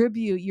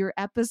distribute your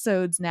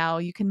episodes now.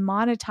 You can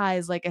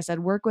monetize, like I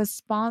said, work with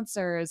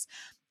sponsors.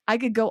 I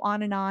could go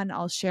on and on.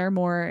 I'll share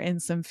more in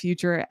some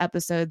future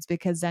episodes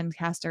because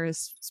Zencastr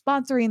is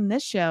sponsoring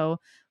this show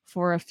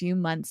for a few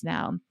months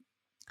now.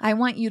 I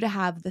want you to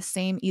have the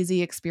same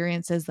easy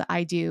experiences that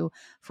I do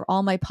for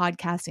all my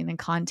podcasting and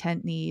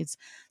content needs.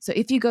 So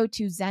if you go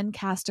to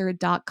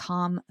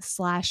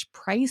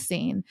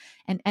zencastr.com/pricing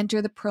and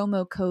enter the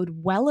promo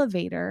code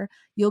WELLEVATOR,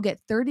 you'll get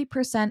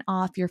 30%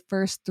 off your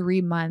first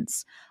 3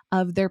 months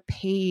of their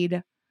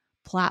paid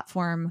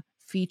platform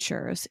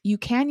features. You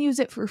can use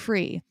it for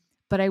free,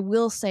 but I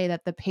will say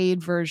that the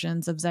paid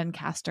versions of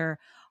Zencastr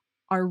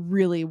are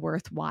really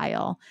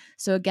worthwhile.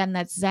 So again,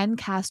 that's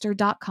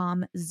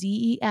zencastr.com,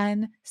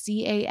 ZENCASTR,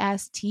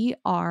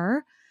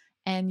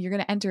 and you're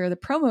going to enter the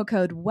promo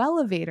code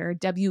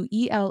WELLEVATOR,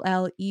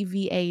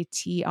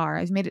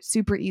 WELLEVATR. I've made it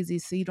super easy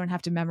so you don't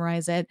have to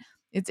memorize it.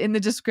 It's in the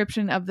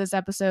description of this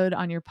episode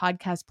on your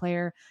podcast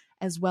player,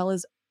 as well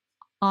as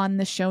on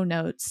the show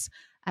notes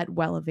at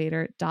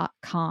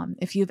wellevator.com.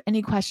 If you have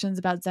any questions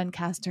about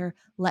Zencastr,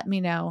 let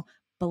me know,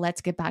 but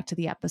let's get back to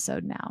the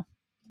episode now.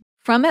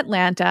 From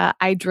Atlanta,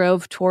 I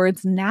drove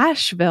towards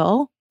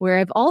Nashville, where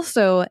I've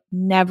also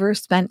never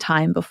spent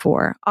time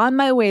before. On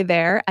my way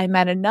there, I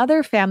met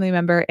another family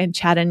member in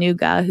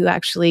Chattanooga who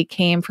actually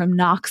came from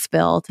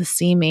Knoxville to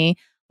see me.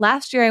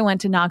 Last year, I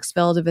went to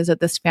Knoxville to visit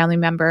this family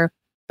member,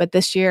 but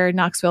this year,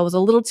 Knoxville was a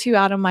little too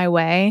out of my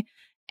way,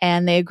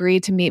 and they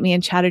agreed to meet me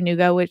in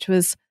Chattanooga, which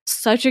was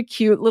such a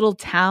cute little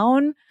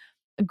town.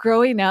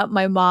 Growing up,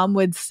 my mom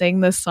would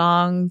sing the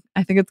song,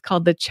 I think it's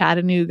called the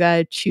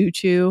Chattanooga Choo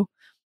Choo.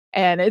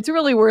 And it's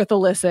really worth a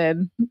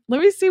listen. Let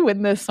me see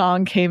when this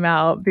song came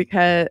out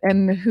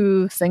and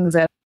who sings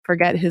it.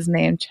 Forget his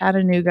name.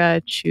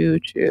 Chattanooga Choo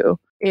Choo.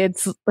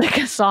 It's like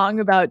a song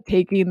about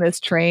taking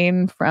this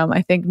train from,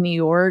 I think, New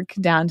York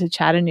down to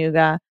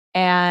Chattanooga.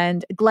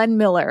 And Glenn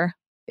Miller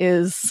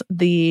is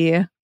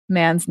the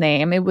man's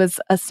name. It was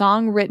a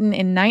song written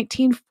in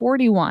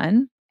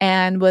 1941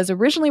 and was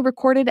originally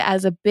recorded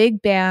as a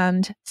big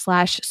band /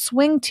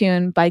 swing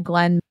tune by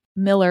Glenn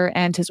Miller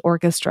and his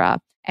orchestra.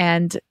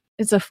 And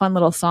it's a fun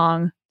little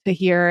song to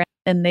hear,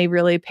 and they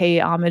really pay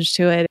homage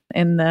to it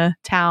in the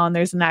town.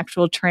 There's an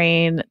actual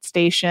train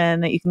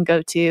station that you can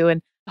go to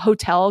and a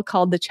hotel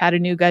called the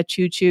Chattanooga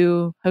Choo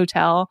Choo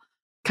Hotel.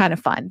 Kind of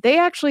fun. They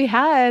actually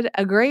had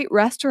a great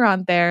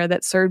restaurant there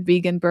that served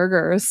vegan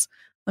burgers.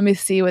 Let me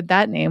see what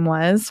that name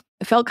was.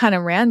 It felt kind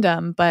of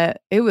random,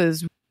 but it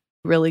was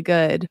really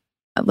good.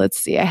 Let's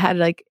see. I had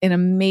like an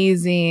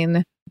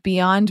amazing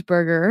Beyond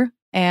Burger,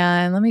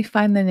 and let me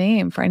find the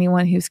name for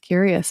anyone who's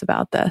curious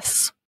about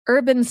this.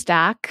 Urban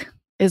Stack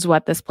is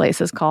what this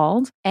place is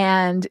called.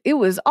 And it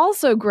was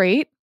also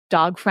great,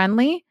 dog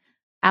friendly,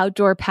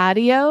 outdoor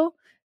patio,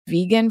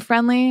 vegan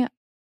friendly,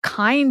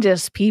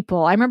 kindest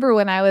people. I remember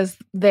when I was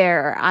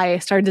there, I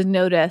started to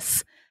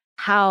notice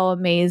how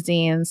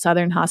amazing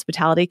Southern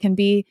hospitality can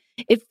be.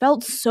 It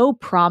felt so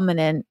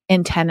prominent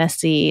in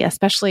Tennessee,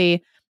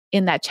 especially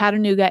in that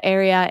Chattanooga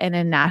area and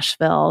in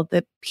Nashville.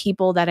 The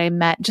people that I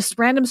met, just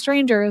random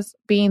strangers,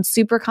 being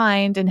super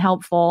kind and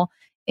helpful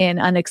in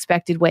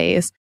unexpected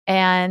ways.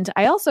 And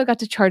I also got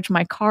to charge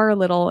my car a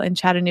little in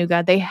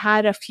Chattanooga. They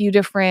had a few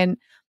different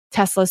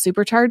Tesla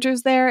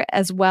superchargers there,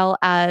 as well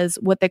as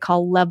what they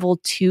call level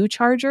 2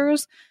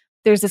 chargers.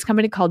 There's this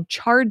company called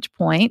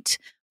ChargePoint,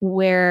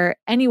 where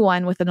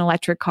anyone with an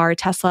electric car,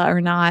 Tesla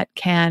or not,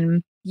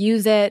 can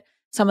use it.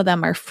 Some of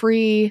them are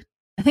free.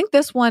 I think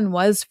this one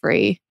was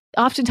free.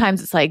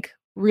 Oftentimes it's like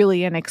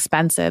really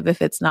inexpensive.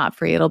 If it's not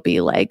free, it'll be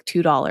like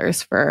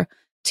 $2 for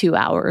 2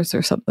 hours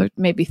or something,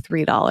 maybe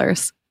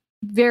 $3.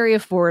 Very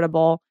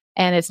affordable.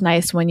 And it's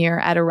nice when you're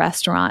at a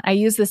restaurant. I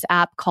use this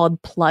app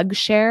called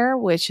PlugShare,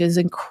 which is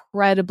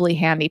incredibly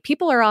handy.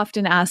 People are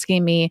often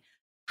asking me,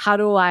 how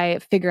do I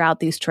figure out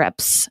these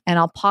trips? And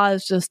I'll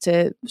pause just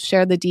to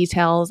share the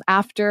details.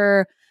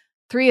 After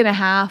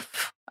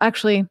 3.5,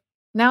 actually,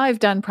 now I've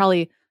done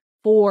probably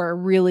 4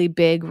 really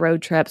big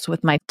road trips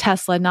with my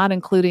Tesla, not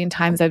including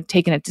times I've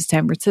taken it to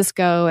San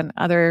Francisco and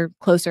other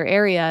closer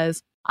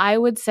areas. I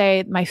would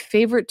say my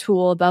favorite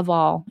tool above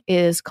all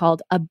is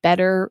called A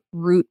Better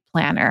Route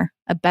Planner.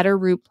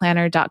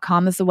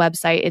 ABetterRoutePlanner.com is the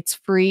website. It's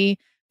free.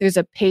 There's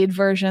a paid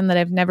version that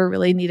I've never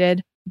really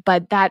needed,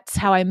 but that's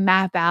how I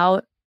map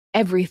out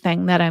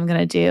everything that I'm going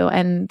to do.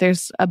 And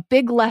there's a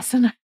big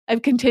lesson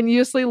I've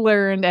continuously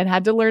learned and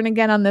had to learn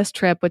again on this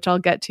trip, which I'll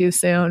get to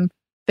soon,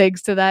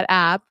 thanks to that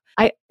app.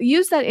 I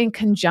use that in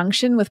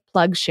conjunction with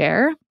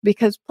PlugShare,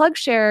 because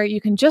PlugShare,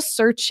 you can just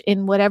search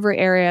in whatever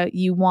area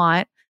you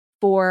want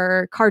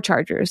for car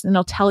chargers, and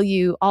it'll tell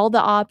you all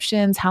the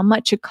options, how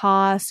much it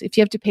costs, if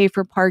you have to pay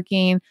for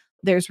parking,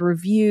 there's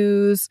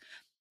reviews.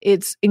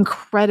 It's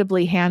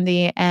incredibly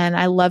handy, and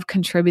I love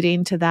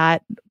contributing to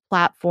that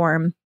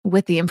platform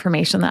with the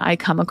information that I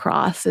come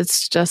across.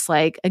 It's just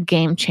like a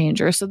game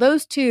changer. So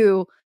those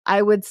two,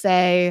 I would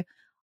say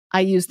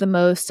I use the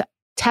most.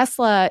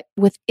 Tesla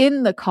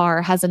within the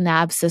car has a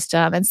nav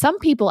system, and some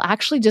people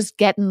actually just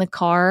get in the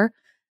car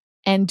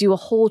and do a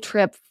whole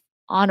trip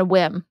on a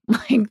whim.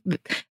 Like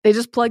they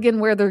just plug in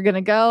where they're going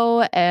to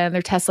go, and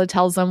their Tesla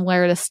tells them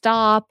where to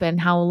stop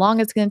and how long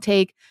it's going to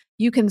take.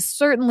 You can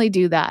certainly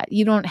do that.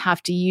 You don't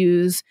have to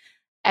use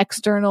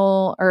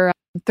external or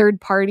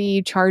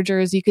third-party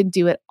chargers. You can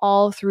do it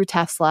all through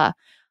Tesla.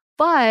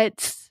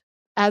 But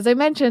as I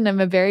mentioned, I'm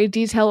a very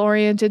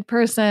detail-oriented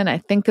person. I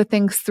think the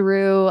things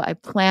through, I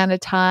plan a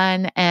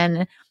ton,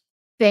 and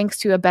thanks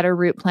to a better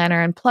route planner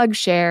and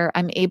PlugShare,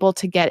 I'm able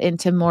to get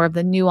into more of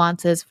the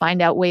nuances,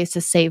 find out ways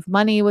to save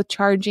money with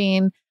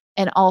charging,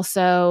 and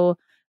also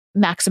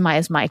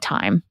maximize my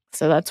time.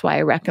 So that's why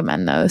I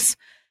recommend those.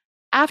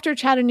 After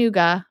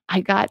Chattanooga,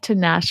 I got to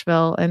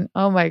Nashville, and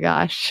oh my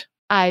gosh,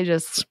 I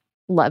just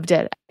loved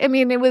it. I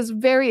mean, it was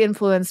very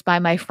influenced by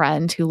my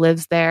friend who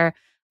lives there.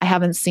 I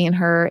haven't seen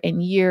her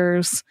in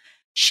years.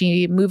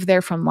 She moved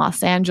there from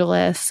Los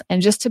Angeles,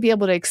 and just to be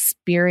able to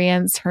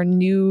experience her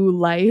new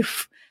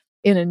life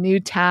in a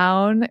new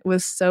town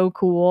was so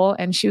cool.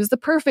 And she was the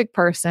perfect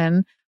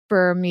person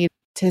for me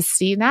to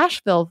see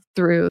Nashville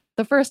through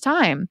the first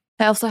time.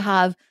 I also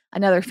have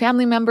another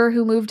family member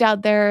who moved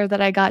out there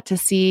that I got to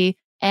see.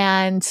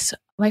 And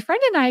my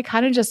friend and I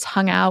kind of just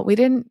hung out. We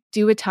didn't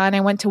do a ton.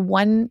 I went to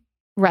one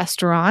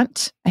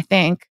restaurant, I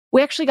think.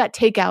 We actually got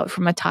takeout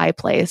from a Thai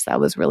place that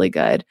was really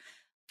good.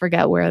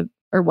 Forget where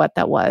or what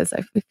that was.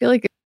 I feel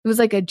like it was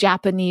like a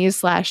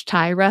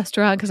Japanese/Thai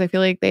restaurant because I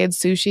feel like they had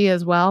sushi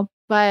as well.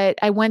 But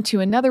I went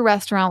to another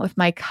restaurant with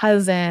my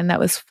cousin that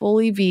was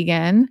fully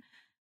vegan.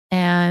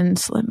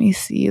 And let me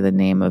see the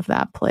name of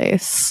that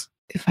place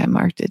if I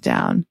marked it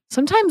down.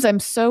 Sometimes I'm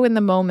so in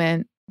the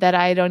moment that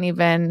I don't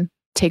even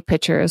take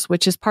pictures,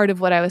 which is part of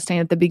what I was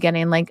saying at the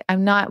beginning. Like,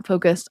 I'm not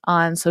focused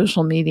on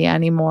social media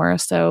anymore.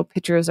 So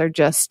pictures are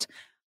just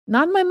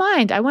not in my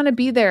mind. I want to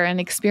be there and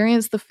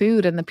experience the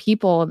food and the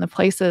people and the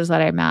places that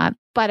I'm at.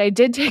 But I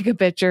did take a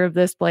picture of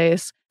this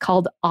place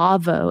called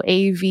Avo,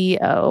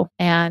 AVO,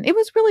 and it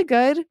was really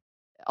good.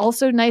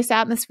 Also nice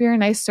atmosphere,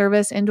 nice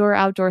service, indoor,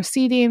 outdoor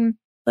seating.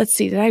 Let's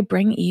see, did I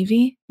bring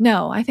Evie?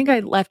 No, I think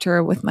I left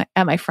her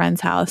at my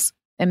friend's house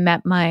and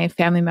met my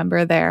family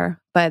member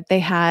there. But they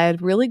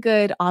had really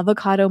good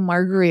avocado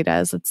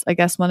margaritas. It's, I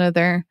guess, one of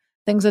their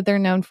things that they're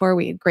known for.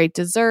 We had great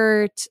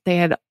dessert. They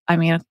had, I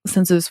mean,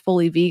 since it was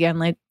fully vegan,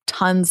 like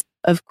tons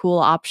of cool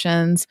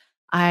options.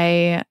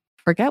 I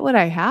forget what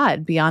I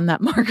had beyond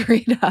that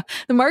margarita.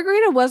 The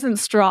margarita wasn't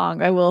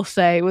strong, I will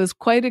say. It was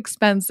quite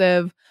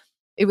expensive.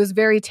 It was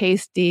very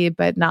tasty,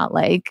 but not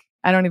like,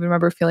 I don't even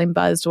remember feeling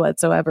buzzed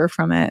whatsoever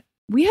from it.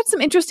 We had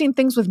some interesting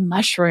things with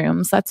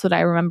mushrooms. That's what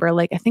I remember.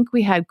 Like, I think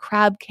we had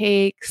crab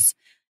cakes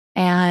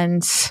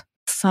and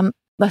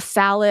a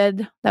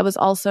salad that was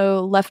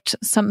also left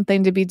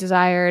something to be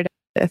desired.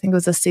 I think it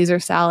was a Caesar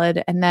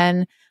salad, and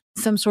then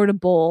some sort of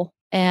bowl.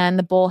 And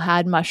the bowl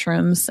had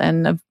mushrooms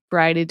and a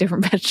variety of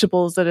different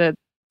vegetables in it.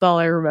 That's all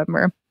I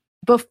remember.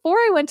 Before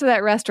I went to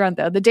that restaurant,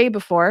 though, the day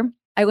before,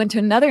 I went to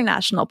another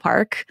national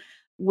park,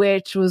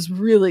 which was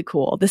really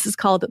cool. This is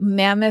called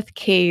Mammoth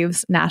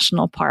Caves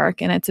National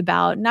Park, and it's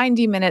about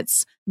 90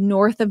 minutes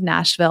north of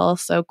Nashville.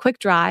 So quick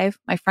drive.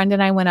 My friend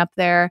and I went up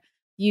there.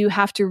 You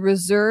have to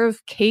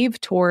reserve cave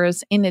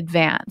tours in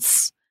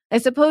advance. I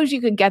suppose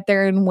you could get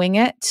there and wing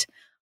it,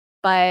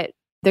 but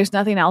there's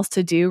nothing else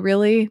to do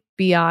really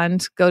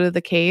beyond go to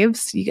the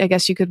caves. I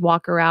guess you could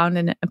walk around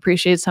and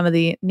appreciate some of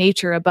the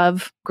nature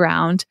above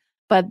ground,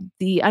 but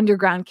the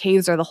underground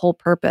caves are the whole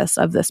purpose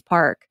of this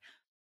park.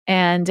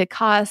 And it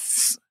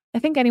costs, I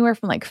think, anywhere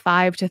from like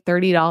 $5 to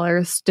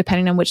 $30,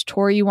 depending on which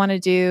tour you want to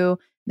do.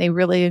 They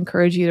really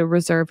encourage you to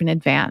reserve in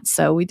advance.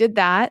 So we did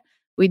that.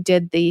 We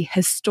did the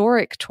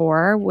historic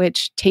tour,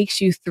 which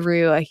takes you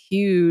through a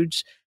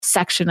huge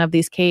section of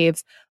these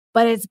caves,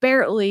 but it's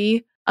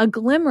barely a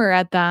glimmer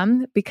at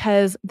them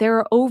because there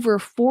are over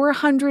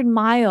 400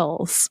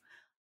 miles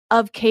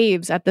of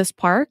caves at this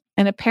park.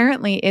 And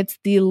apparently it's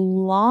the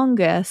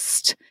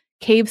longest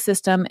cave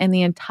system in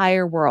the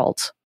entire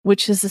world,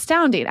 which is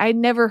astounding. I'd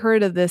never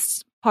heard of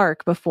this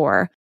park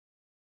before.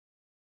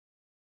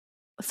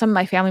 Some of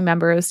my family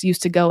members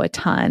used to go a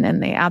ton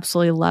and they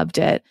absolutely loved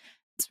it.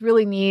 It's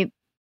really neat.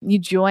 You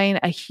join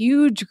a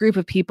huge group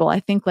of people.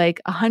 I think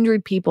like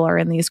 100 people are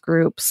in these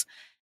groups.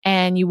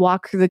 And you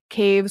walk through the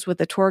caves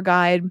with a tour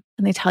guide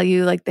and they tell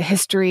you like the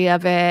history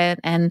of it.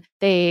 And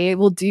they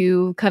will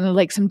do kind of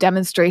like some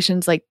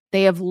demonstrations. Like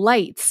they have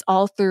lights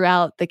all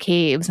throughout the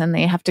caves and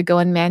they have to go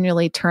and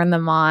manually turn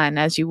them on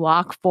as you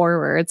walk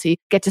forward. So you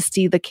get to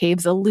see the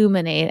caves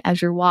illuminate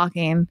as you're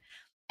walking.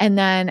 And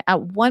then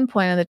at one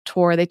point on the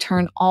tour, they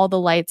turn all the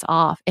lights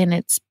off and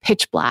it's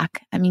pitch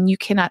black. I mean, you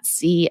cannot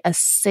see a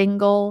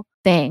single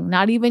thing,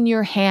 not even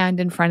your hand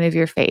in front of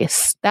your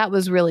face. That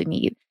was really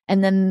neat.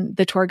 And then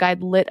the tour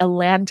guide lit a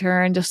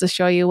lantern just to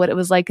show you what it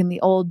was like in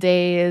the old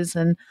days.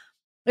 And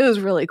it was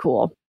really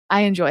cool.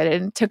 I enjoyed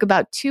it. It took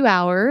about 2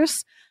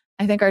 hours.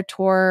 I think our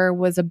tour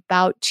was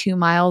about 2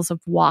 miles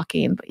of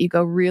walking, but you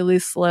go really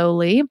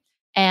slowly.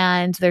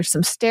 And there's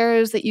some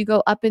stairs that you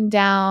go up and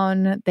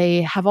down.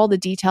 They have all the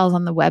details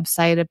on the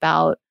website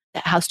about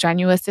how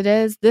strenuous it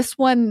is. This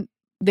one,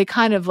 they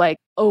kind of like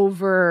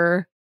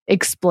over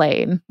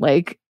explain.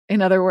 Like,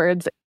 in other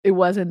words, it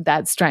wasn't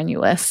that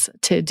strenuous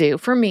to do,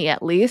 for me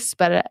at least,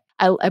 but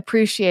I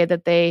appreciate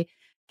that they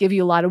give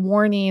you a lot of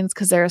warnings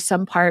because there are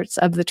some parts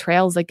of the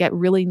trails that get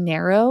really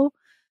narrow.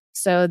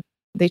 So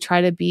they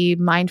try to be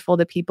mindful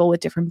to people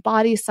with different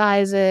body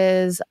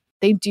sizes.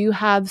 They do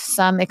have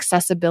some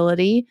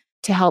accessibility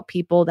to help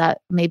people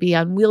that may be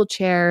on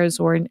wheelchairs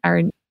or are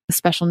in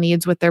special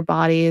needs with their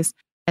bodies.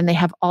 And they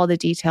have all the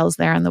details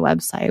there on the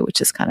website,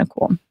 which is kind of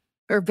cool.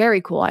 Or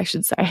very cool, I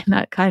should say,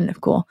 not kind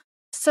of cool.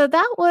 So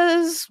that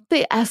was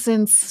the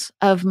essence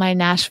of my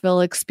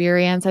Nashville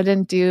experience. I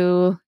didn't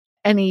do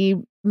any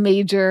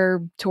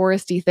major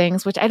touristy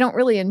things, which I don't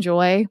really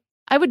enjoy.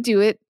 I would do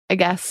it, I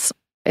guess,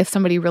 if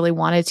somebody really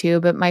wanted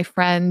to. But my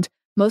friend,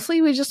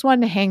 mostly we just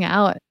wanted to hang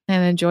out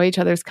and enjoy each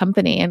other's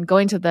company. And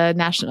going to the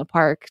national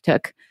park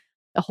took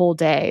a whole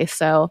day.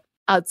 So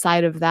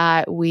outside of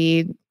that,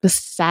 we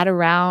just sat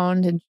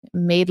around and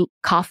made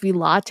coffee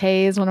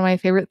lattes, one of my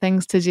favorite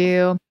things to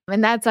do.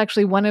 And that's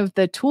actually one of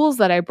the tools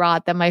that I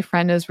brought that my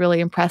friend was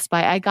really impressed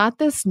by. I got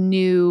this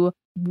new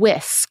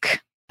whisk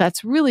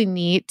that's really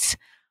neat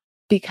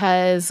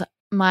because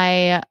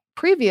my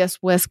previous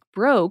whisk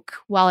broke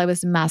while I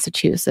was in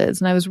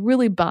Massachusetts. And I was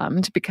really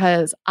bummed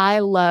because I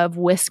love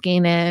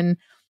whisking in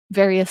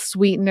various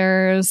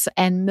sweeteners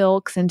and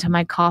milks into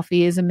my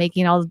coffees and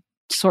making all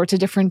sorts of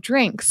different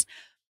drinks.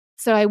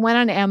 So I went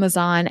on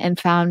Amazon and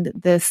found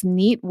this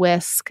neat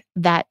whisk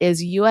that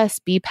is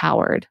USB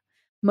powered.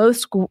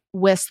 Most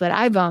whisks that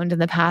I've owned in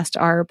the past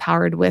are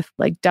powered with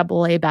like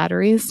AA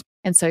batteries.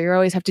 And so you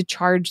always have to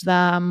charge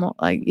them.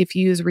 Like if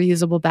you use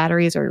reusable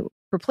batteries or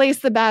replace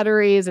the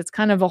batteries, it's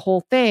kind of a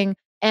whole thing.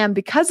 And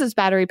because it's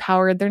battery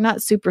powered, they're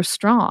not super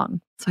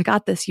strong. So I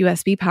got this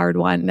USB powered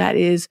one that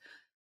is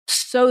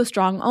so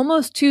strong,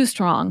 almost too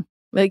strong.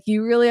 Like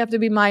you really have to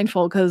be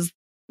mindful because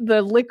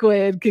the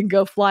liquid can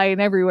go flying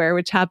everywhere,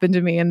 which happened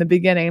to me in the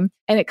beginning.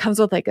 And it comes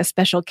with like a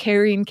special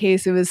carrying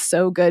case. It was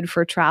so good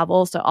for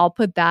travel. So I'll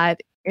put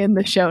that in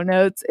the show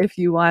notes if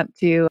you want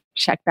to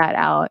check that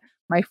out.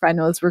 My friend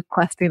was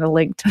requesting a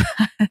link to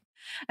that.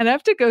 And I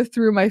have to go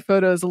through my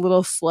photos a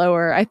little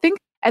slower. I think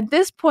at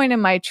this point in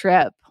my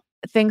trip,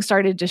 things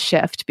started to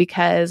shift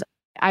because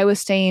I was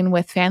staying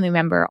with family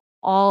member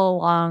all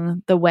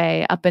along the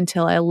way up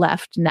until I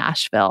left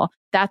Nashville.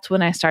 That's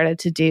when I started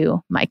to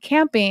do my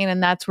camping,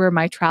 and that's where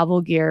my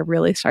travel gear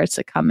really starts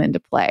to come into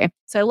play.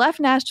 So I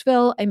left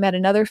Nashville. I met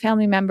another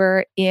family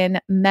member in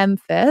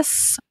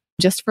Memphis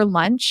just for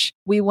lunch.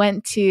 We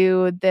went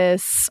to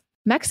this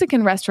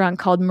Mexican restaurant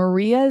called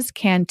Maria's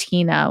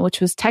Cantina,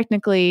 which was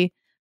technically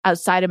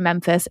outside of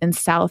Memphis in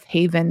South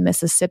Haven,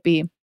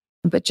 Mississippi,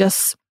 but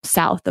just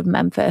south of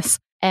Memphis.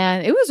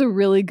 And it was a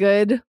really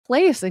good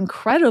place,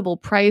 incredible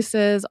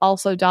prices,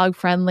 also dog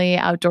friendly,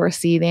 outdoor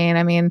seating.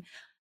 I mean,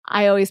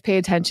 I always pay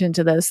attention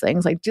to those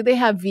things. Like, do they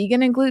have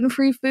vegan and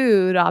gluten-free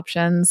food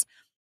options?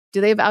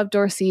 Do they have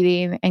outdoor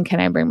seating? And can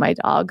I bring my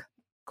dog?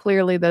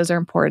 Clearly, those are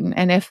important.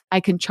 And if I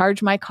can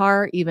charge my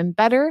car, even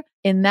better.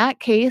 In that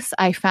case,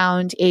 I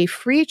found a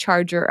free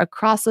charger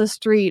across the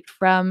street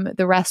from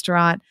the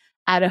restaurant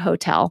at a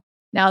hotel.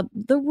 Now,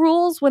 the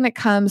rules when it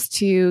comes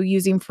to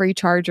using free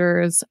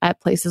chargers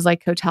at places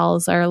like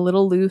hotels are a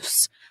little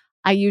loose.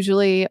 I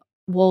usually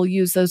will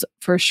use those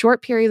for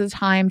short periods of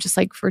time, just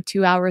like for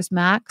 2 hours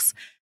max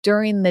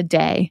during the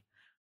day,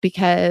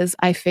 because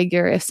I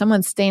figure if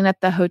someone's staying at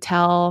the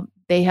hotel,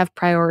 they have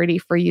priority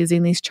for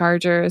using these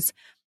chargers,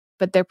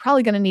 but they're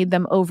probably going to need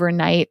them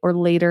overnight or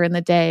later in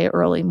the day,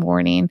 early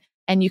morning.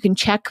 And you can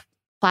check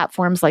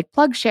platforms like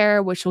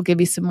PlugShare, which will give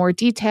you some more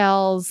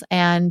details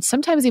and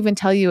sometimes even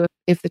tell you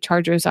if the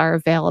chargers are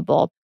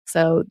available.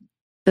 So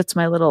that's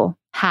my little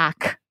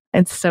hack.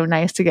 It's so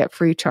nice to get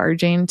free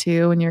charging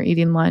too when you're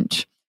eating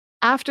lunch.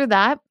 After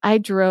that, I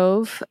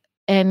drove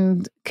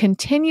and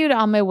continued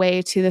on my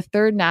way to the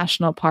third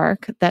national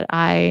park that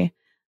I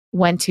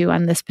went to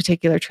on this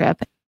particular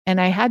trip. And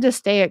I had to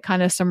stay at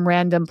kind of some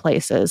random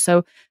places.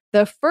 So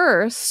the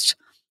first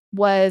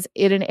was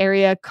in an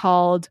area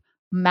called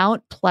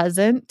Mount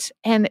Pleasant.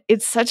 And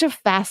it's such a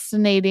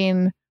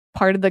fascinating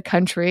part of the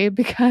country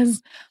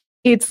because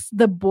it's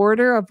the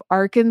border of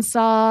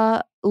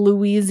Arkansas,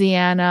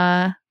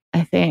 Louisiana,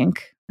 I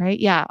think, right?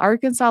 Yeah,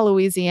 Arkansas,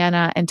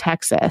 Louisiana, and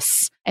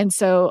Texas. And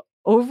so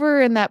over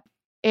in that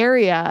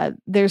area,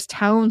 there's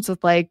towns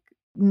with like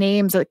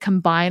names that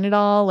combine it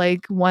all.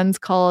 Like one's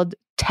called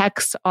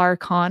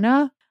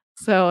Texarkana.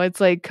 So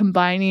it's like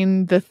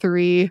combining the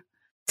three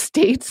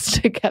states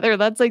together.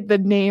 That's like the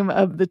name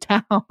of the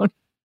town.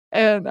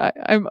 And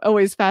I'm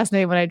always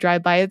fascinated when I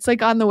drive by. It's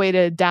like on the way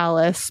to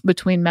Dallas,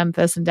 between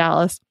Memphis and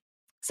Dallas.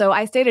 So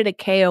I stayed at a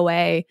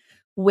KOA,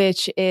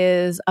 which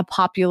is a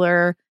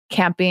popular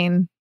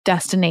camping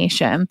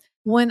destination.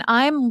 When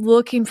I'm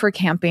looking for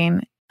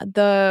camping,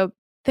 the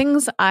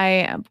things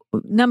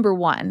number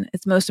one,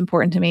 it's most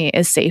important to me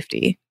is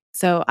safety.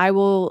 So I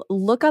will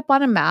look up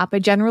on a map. I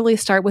generally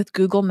start with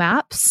Google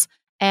Maps.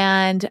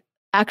 And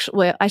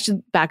actually, I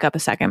should back up a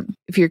second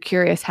if you're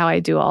curious how I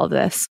do all of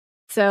this.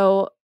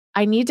 So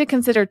I need to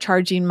consider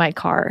charging my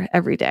car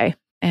every day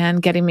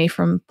and getting me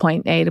from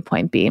point A to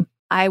point B.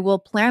 I will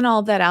plan all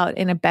of that out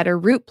in a better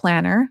route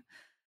planner.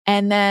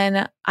 And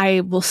then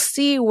I will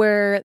see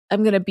where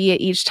I'm going to be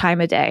at each time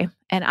of day.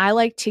 And I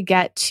like to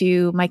get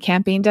to my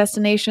camping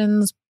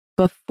destinations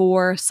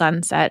before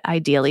sunset,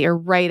 ideally, or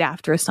right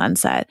after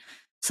sunset.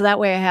 So that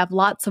way I have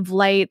lots of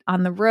light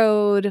on the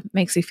road,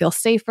 makes me feel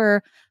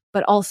safer.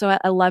 But also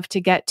I love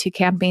to get to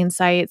camping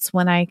sites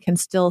when I can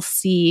still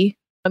see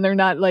and they're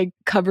not like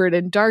covered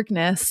in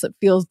darkness. It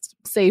feels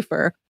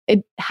safer.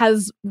 It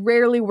has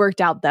rarely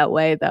worked out that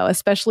way though,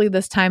 especially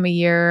this time of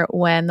year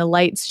when the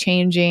light's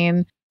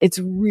changing. It's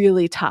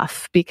really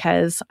tough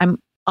because I'm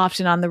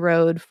often on the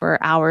road for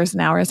hours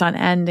and hours on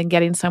end, and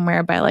getting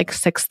somewhere by like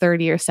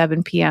 6:30 or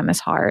 7 p.m. is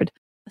hard.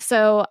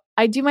 So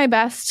I do my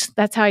best.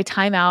 That's how I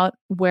time out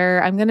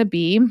where I'm going to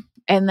be.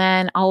 And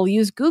then I'll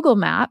use Google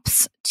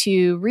Maps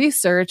to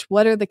research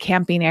what are the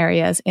camping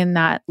areas in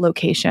that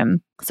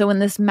location. So in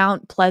this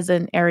Mount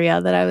Pleasant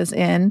area that I was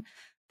in,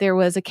 there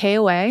was a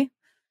KOA,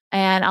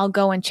 and I'll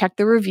go and check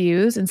the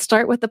reviews and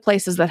start with the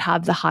places that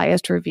have the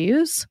highest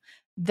reviews.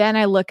 Then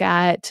I look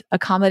at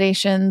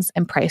accommodations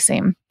and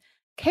pricing.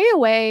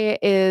 KOA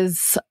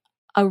is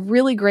a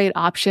really great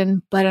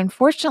option, but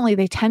unfortunately,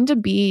 they tend to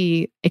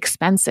be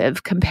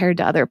expensive compared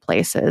to other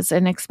places.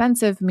 And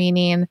expensive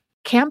meaning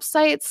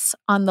campsites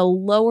on the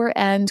lower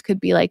end could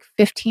be like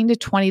 $15 to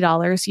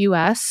 $20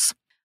 US.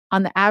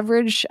 On the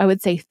average, I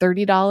would say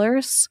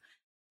 $30.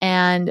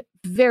 And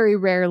very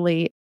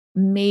rarely,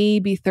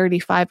 maybe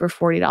 $35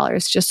 or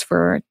 $40 just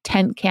for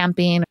tent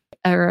camping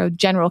or a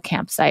general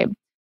campsite.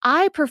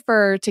 I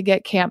prefer to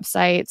get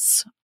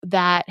campsites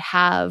that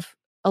have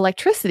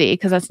electricity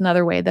because that's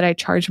another way that I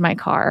charge my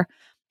car.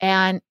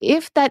 And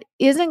if that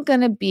isn't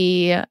going to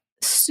be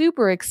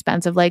super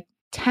expensive, like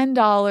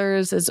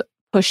 $10 is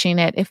pushing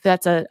it if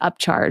that's an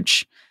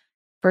upcharge.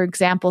 For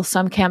example,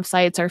 some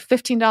campsites are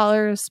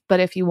 $15, but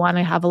if you want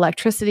to have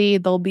electricity,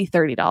 they'll be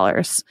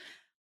 $30.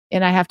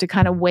 And I have to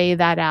kind of weigh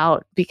that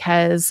out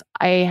because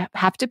I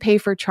have to pay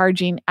for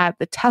charging at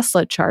the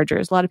Tesla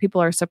chargers. A lot of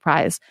people are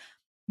surprised,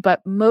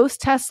 but most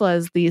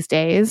Teslas these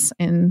days,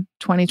 in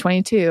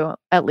 2022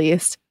 at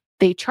least,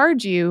 they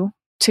charge you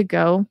to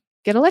go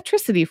get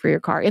electricity for your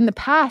car. In the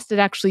past, it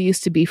actually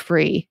used to be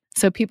free.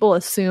 So people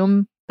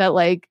assume that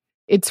like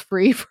it's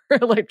free for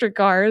electric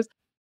cars.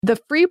 The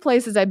free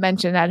places I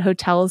mentioned at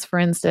hotels, for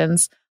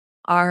instance,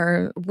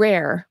 are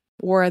rare,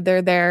 or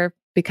they're there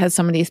because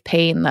somebody's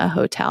paying the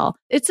hotel.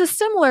 It's a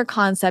similar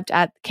concept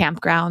at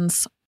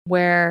campgrounds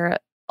where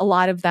a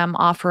lot of them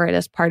offer it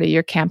as part of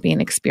your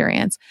camping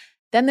experience.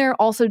 Then there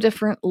are also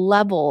different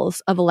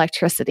levels of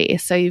electricity.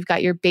 So you've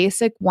got your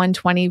basic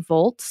 120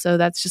 volts. So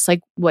that's just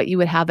like what you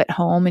would have at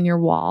home in your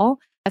wall.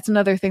 That's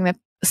another thing that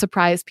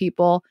surprised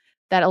people,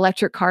 that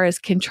electric cars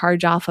can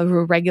charge off of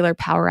a regular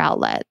power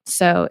outlet.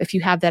 So if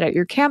you have that at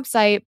your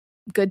campsite,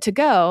 good to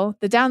go.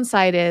 The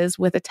downside is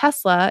with a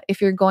Tesla, if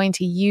you're going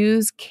to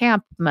use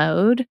camp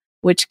mode,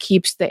 which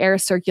keeps the air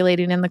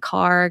circulating in the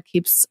car,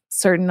 keeps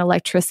certain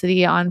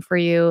electricity on for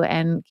you,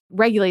 and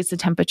regulates the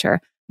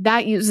temperature,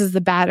 that uses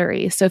the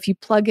battery. So if you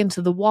plug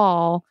into the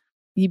wall,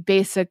 you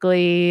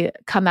basically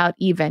come out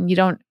even. You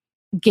don't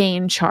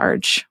gain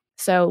charge.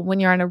 So when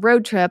you're on a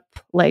road trip,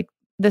 like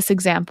this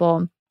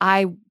example,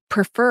 I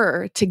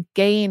prefer to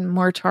gain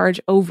more charge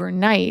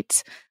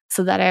overnight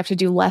so that I have to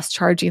do less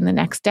charging the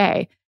next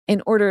day.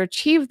 In order to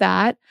achieve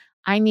that,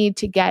 I need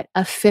to get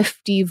a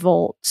 50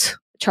 volt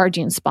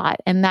charging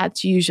spot, and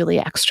that's usually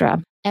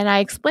extra. And I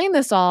explain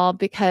this all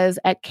because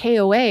at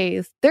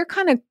KOAs, they're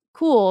kind of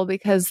cool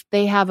because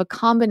they have a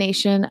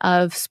combination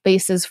of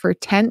spaces for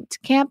tent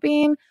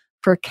camping,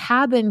 for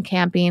cabin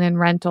camping and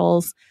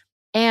rentals,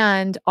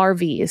 and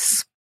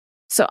RVs.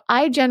 So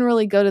I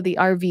generally go to the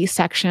RV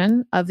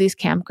section of these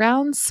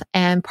campgrounds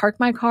and park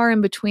my car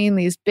in between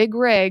these big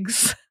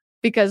rigs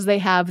because they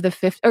have the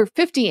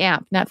 50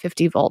 amp, not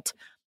 50 volt,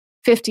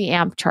 50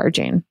 amp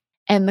charging.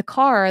 And the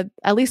car,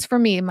 at least for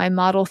me, my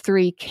Model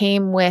 3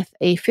 came with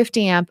a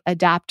 50 amp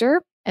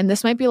adapter. And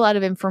this might be a lot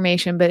of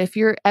information, but if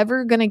you're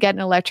ever going to get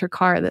an electric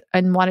car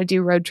and want to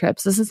do road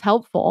trips, this is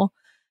helpful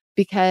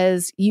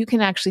because you can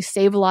actually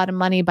save a lot of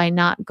money by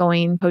not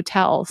going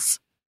hotels.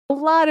 A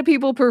lot of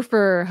people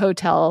prefer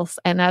hotels.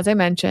 And as I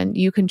mentioned,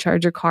 you can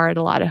charge your car at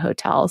a lot of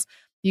hotels.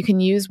 You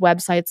can use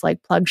websites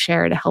like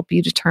PlugShare to help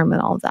you determine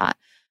all of that.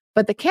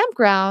 But the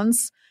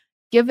campgrounds,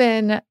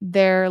 given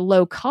their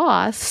low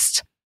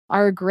cost,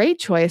 are a great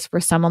choice for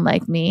someone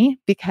like me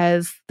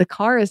because the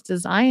car is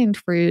designed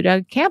for you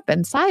to camp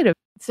inside of.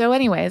 So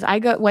anyways, I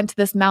went to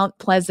this Mount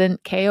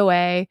Pleasant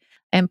KOA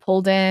and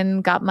pulled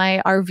in, got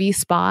my RV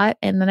spot,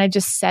 and then I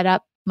just set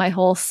up my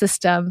whole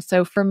system.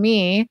 So for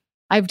me,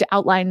 I've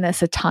outlined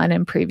this a ton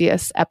in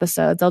previous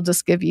episodes. I'll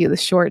just give you the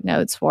short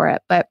notes for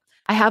it. But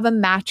I have a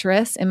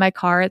mattress in my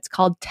car. It's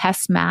called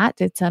TestMat.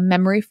 It's a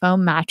memory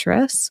foam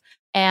mattress.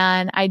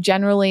 And I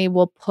generally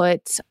will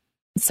put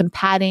some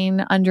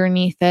padding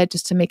underneath it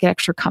just to make it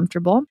extra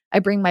comfortable. I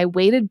bring my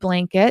weighted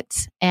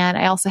blanket, and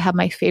I also have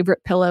my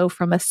favorite pillow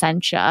from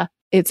Essentia.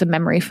 It's a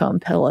memory foam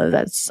pillow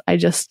I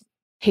just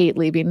hate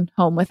leaving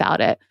home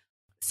without it.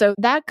 So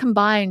that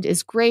combined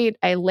is great.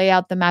 I lay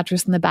out the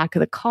mattress in the back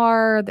of the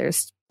car.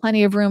 There's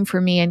plenty of room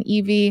for me and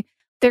Evie.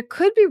 There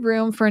could be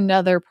room for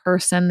another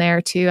person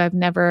there too. I've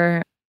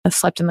never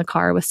slept in the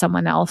car with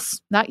someone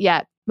else. Not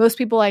yet. Most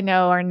people I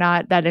know are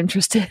not that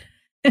interested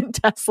in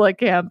Tesla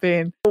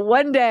camping.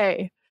 One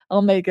day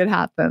I'll make it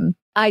happen.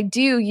 I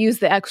do use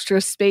the extra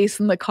space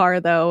in the car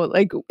though.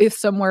 Like if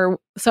someone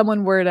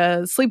were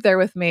to sleep there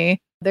with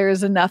me,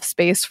 there's enough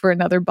space for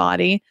another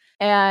body.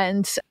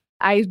 And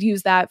I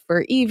use that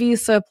for EV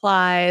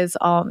supplies,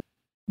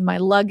 my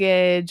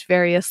luggage,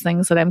 various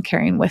things that I'm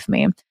carrying with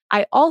me.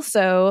 I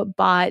also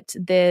bought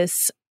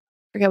this,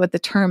 I forget what the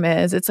term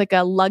is. It's like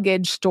a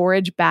luggage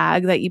storage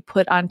bag that you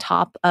put on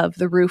top of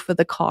the roof of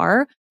the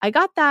car. I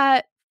got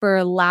that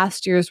for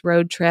last year's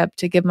road trip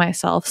to give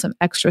myself some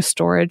extra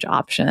storage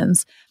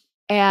options.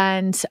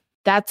 And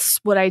that's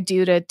what I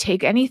do to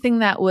take anything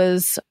that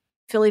was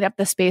filling up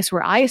the space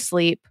where I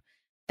sleep.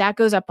 That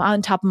goes up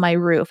on top of my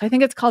roof. I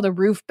think it's called a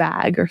roof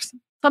bag or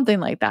something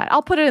like that.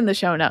 I'll put it in the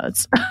show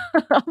notes.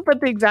 I'll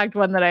put the exact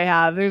one that I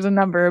have. There's a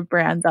number of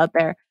brands out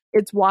there.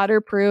 It's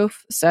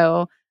waterproof.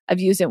 So I've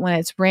used it when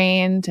it's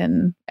rained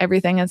and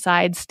everything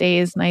inside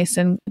stays nice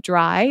and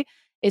dry.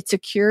 It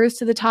secures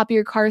to the top of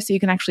your car so you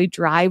can actually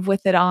drive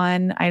with it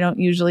on. I don't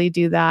usually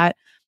do that,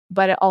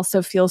 but it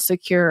also feels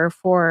secure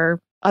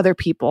for other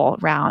people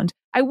around.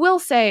 I will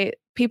say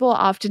people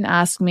often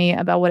ask me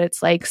about what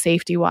it's like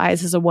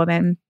safety-wise as a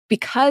woman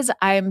because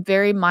I'm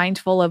very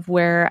mindful of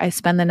where I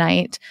spend the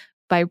night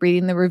by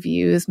reading the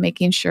reviews,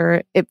 making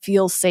sure it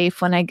feels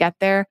safe when I get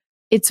there.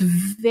 It's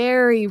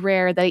very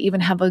rare that I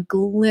even have a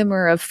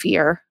glimmer of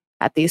fear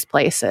at these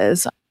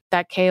places.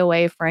 That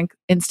KOA, for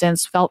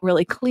instance, felt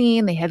really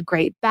clean. They had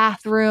great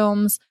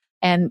bathrooms,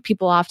 and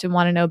people often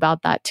want to know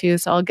about that too.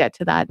 So I'll get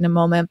to that in a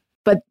moment.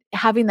 But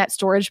having that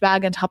storage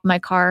bag on top of my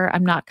car,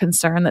 I'm not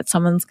concerned that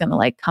someone's going to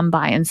like come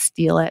by and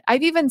steal it.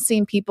 I've even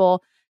seen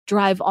people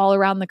drive all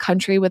around the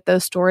country with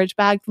those storage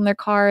bags in their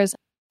cars,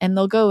 and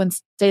they'll go and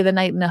stay the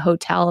night in a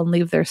hotel and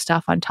leave their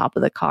stuff on top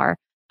of the car.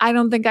 I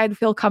don't think I'd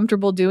feel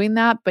comfortable doing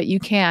that, but you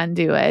can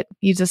do it.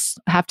 You just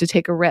have to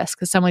take a risk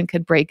because someone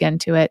could break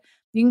into it.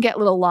 You can get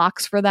little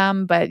locks for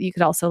them, but you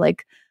could also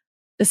like,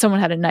 if someone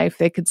had a knife,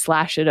 they could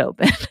slash it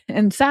open.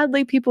 And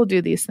sadly, people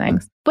do these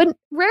things, but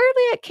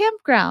rarely at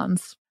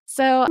campgrounds.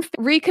 So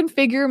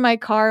reconfigure my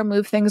car,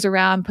 move things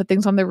around, put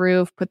things on the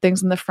roof, put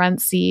things in the front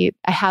seat.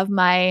 I have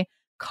my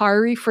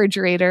car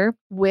refrigerator,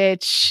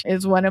 which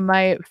is one of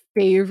my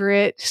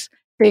favorite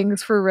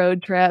things for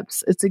road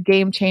trips. It's a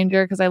game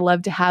changer because I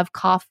love to have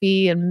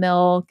coffee and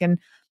milk and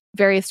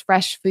various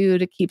fresh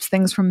food. It keeps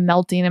things from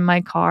melting in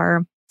my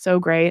car. So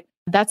great.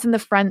 That's in the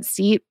front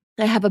seat.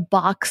 I have a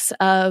box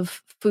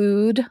of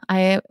food.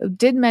 I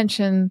did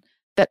mention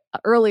that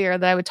earlier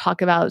that I would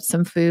talk about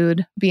some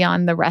food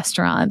beyond the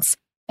restaurants.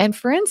 And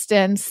for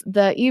instance,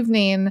 the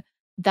evening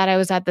that I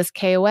was at this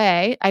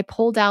KOA, I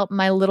pulled out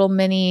my little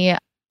mini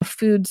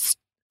food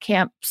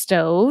camp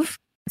stove.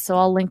 So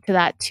I'll link to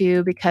that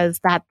too, because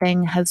that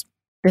thing has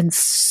been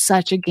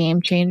such a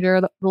game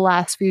changer the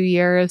last few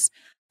years.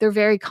 They're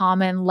very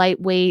common,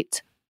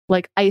 lightweight,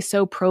 like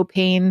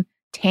isopropane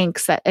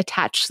tanks that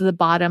attach to the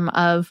bottom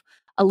of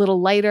a little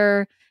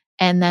lighter.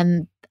 And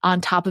then on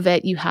top of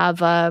it, you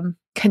have a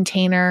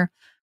container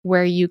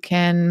where you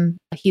can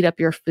heat up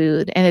your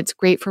food. And it's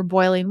great for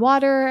boiling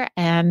water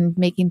and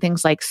making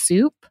things like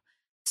soup.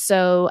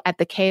 So at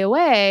the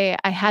KOA,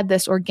 I had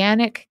this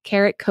organic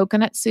carrot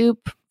coconut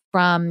soup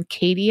from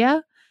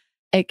Cadia.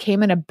 It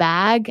came in a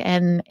bag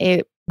and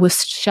it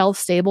was shelf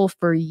stable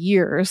for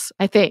years.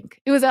 I think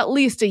it was at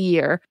least a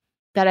year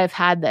that I've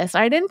had this.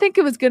 I didn't think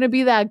it was going to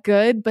be that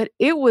good, but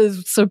it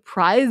was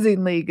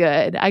surprisingly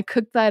good. I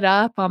cooked that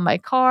up on my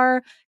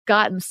car,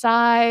 got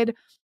inside.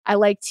 I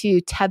like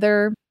to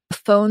tether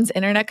phone's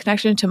internet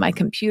connection to my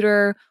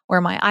computer or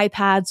my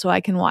iPad so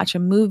I can watch a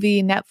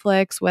movie,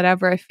 Netflix,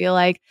 whatever I feel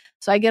like.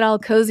 So I get all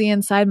cozy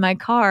inside my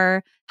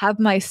car, have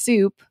my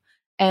soup,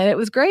 and it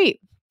was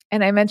great.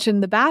 And I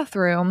mentioned the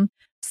bathroom.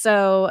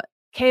 So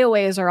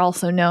KOAs are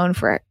also known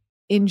for,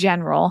 in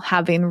general,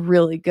 having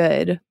really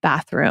good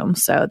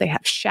bathrooms. So they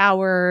have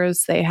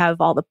showers, they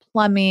have all the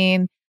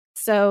plumbing.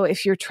 So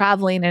if you're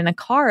traveling in a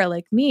car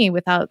like me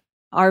without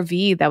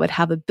RV that would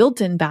have a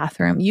built-in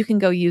bathroom, you can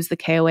go use the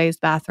KOA's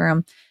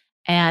bathroom.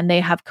 And they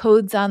have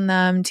codes on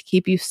them to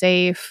keep you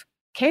safe.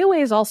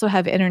 KOAs also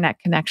have internet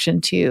connection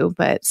too,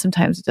 but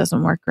sometimes it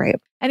doesn't work great.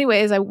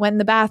 Anyways, I went in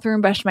the bathroom,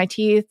 brushed my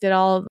teeth,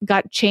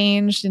 got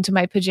changed into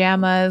my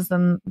pajamas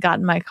and got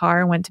in my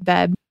car and went to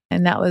bed.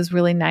 And that was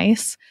really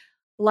nice.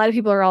 A lot of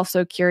people are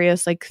also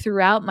curious, like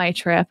throughout my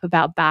trip,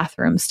 about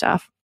bathroom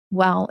stuff.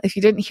 Well, if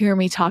you didn't hear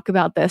me talk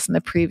about this in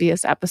the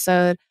previous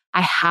episode,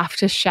 I have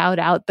to shout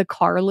out the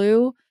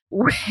Carloo,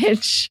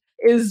 which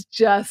is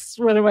just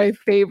one of my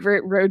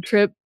favorite road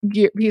trip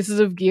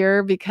pieces of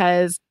gear,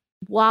 because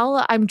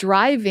while I'm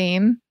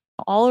driving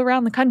all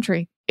around the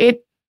country,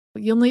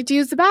 you'll need to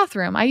use the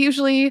bathroom. I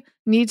usually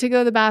need to go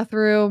to the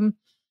bathroom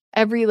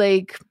every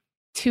like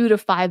 2 to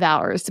 5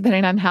 hours,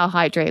 depending on how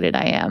hydrated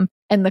I am.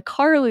 And the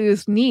Carloo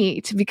is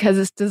neat because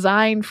it's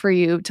designed for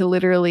you to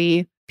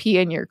literally pee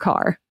in your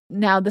car.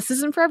 Now, this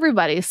isn't for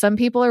everybody. Some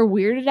people are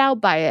weirded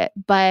out by it,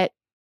 but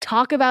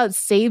talk about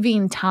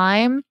saving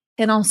time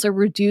and also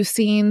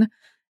reducing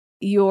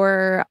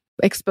your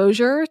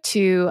exposure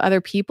to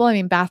other people. I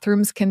mean,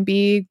 bathrooms can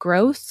be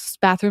gross.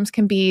 Bathrooms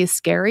can be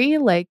scary.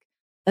 Like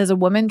as a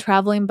woman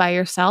traveling by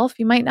yourself,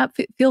 you might not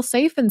feel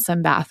safe in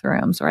some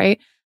bathrooms, right?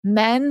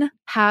 Men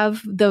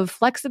have the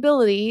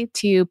flexibility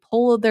to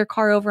pull their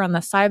car over on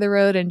the side of the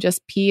road and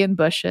just pee in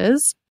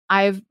bushes.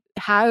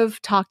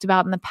 Have talked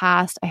about in the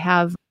past, I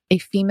have a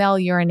female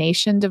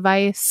urination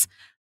device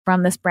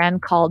from this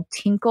brand called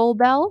Tinkle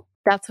Bell.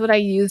 That's what I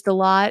used a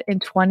lot in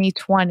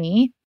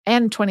 2020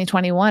 and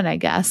 2021, I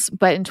guess.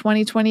 But in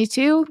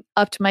 2022,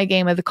 upped my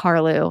game with the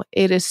Carlu.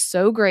 It is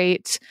so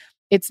great.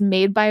 It's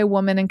made by a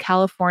woman in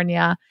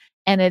California,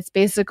 and it's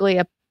basically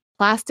a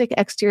plastic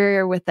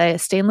exterior with a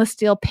stainless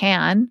steel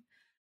pan,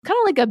 kind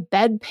of like a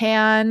bed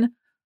pan,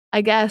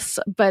 I guess,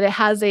 but it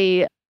has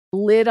a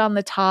lid on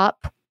the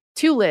top,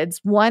 2 lids.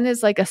 One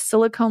is like a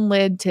silicone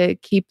lid to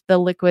keep the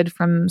liquid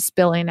from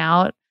spilling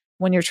out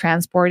when you're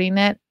transporting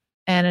it.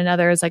 And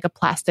another is like a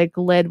plastic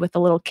lid with a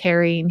little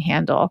carrying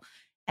handle.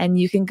 And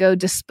you can go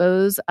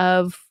dispose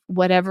of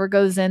whatever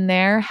goes in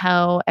there,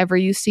 however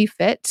you see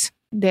fit.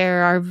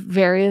 There are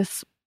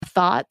various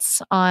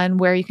thoughts on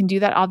where you can do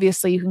that.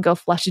 Obviously, you can go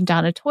flush it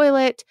down a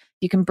toilet.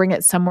 You can bring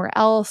it somewhere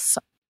else.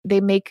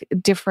 They make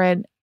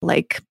different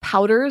like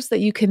powders that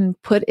you can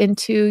put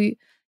into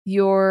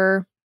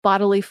your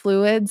bodily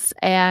fluids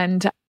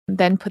and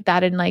then put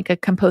that in like a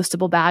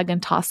compostable bag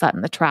and toss that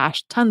in the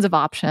trash. Tons of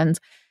options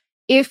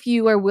if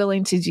you are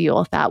willing to deal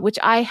with that, which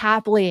I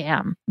happily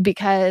am,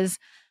 because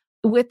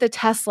with the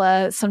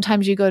Tesla,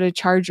 sometimes you go to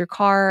charge your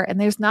car and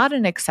there's not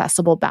an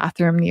accessible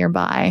bathroom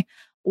nearby.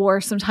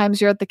 Or sometimes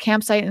you're at the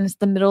campsite and it's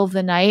the middle of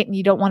the night and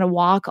you don't want to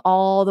walk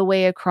all the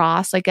way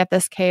across. Like at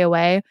this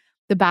KOA,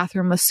 the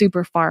bathroom was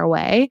super far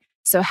away.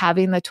 So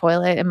having the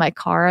toilet in my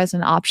car as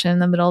an option in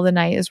the middle of the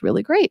night is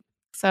really great.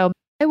 So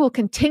I will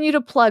continue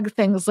to plug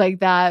things like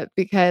that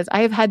because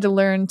I have had to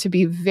learn to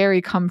be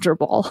very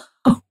comfortable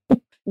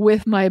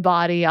with my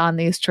body on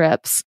these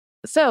trips.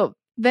 So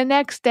the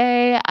next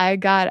day I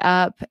got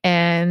up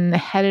and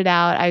headed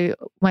out.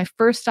 My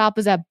first stop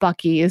was at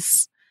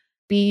Buc-ee's,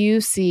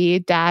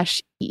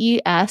 BUC-ES.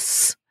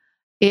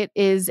 It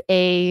is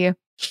a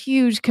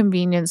huge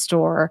convenience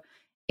store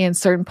in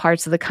certain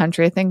parts of the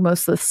country. I think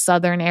most of the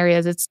southern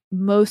areas. It's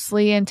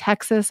mostly in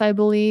Texas, I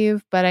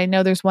believe, but I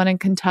know there's one in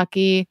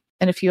Kentucky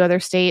and a few other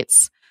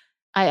states.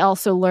 I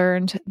also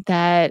learned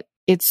that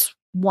it's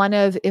one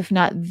of, if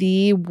not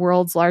the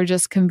world's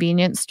largest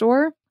convenience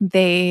store.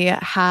 They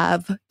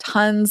have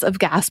tons of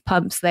gas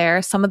pumps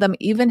there. Some of them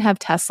even have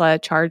Tesla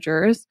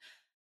chargers.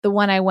 The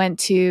one I went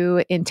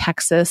to in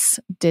Texas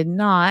did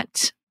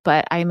not,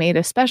 but I made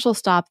a special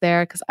stop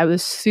there because I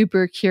was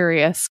super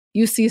curious.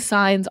 You see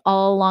signs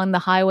all along the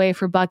highway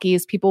for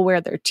Buc-ee's. People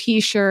wear their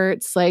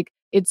t-shirts. Like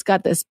it's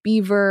got this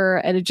beaver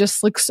and it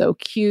just looks so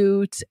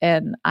cute.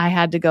 And I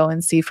had to go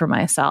and see for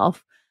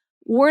myself.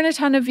 Weren't a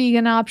ton of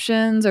vegan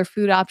options or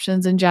food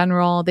options in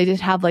general. They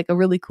did have like a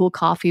really cool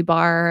coffee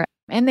bar.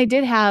 And they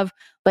did have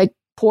like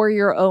pour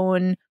your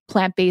own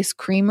plant-based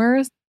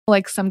creamers.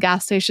 Like some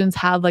gas stations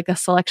have like a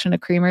selection of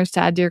creamers to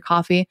add to your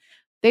coffee.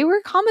 They were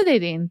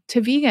accommodating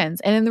to vegans.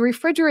 And in the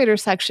refrigerator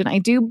section, I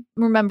do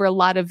remember a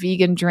lot of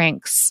vegan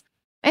drinks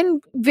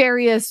and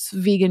various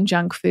vegan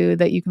junk food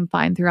that you can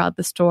find throughout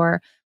the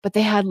store. But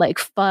they had like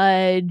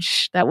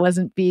fudge that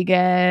wasn't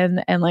vegan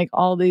and like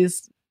all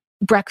these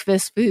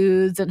breakfast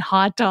foods and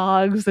hot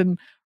dogs and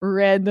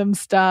random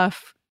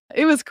stuff.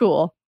 It was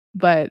cool,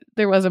 but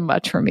there wasn't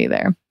much for me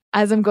there.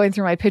 As I'm going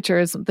through my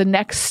pictures, the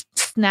next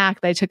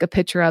snack that I took a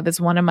picture of is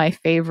one of my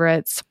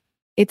favorites.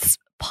 It's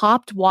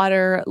popped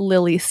water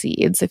lily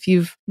seeds. If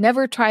you've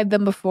never tried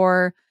them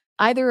before,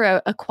 either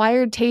an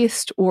acquired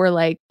taste or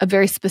like a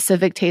very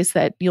specific taste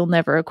that you'll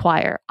never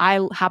acquire. I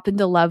happen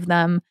to love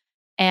them.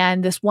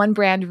 And this one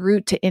brand,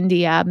 Root to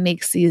India,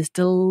 makes these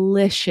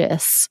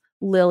delicious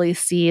lily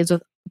seeds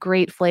with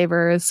great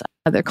flavors.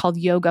 They're called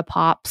Yoga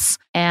Pops.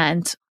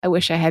 And I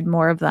wish I had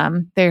more of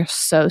them. They're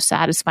so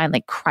satisfying,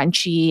 like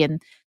crunchy.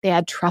 And they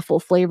had truffle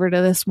flavor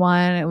to this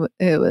one.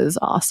 It was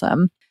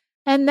awesome.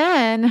 And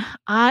then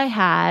I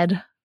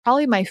had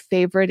probably my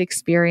favorite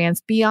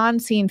experience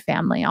beyond seeing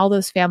family. All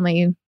those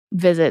family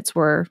visits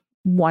were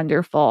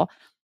wonderful.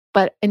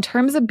 But in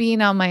terms of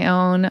being on my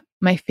own,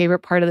 my favorite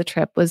part of the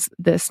trip was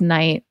this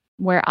night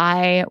where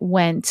I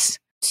went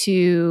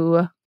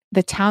to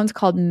the town's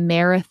called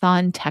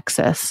Marathon,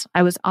 Texas.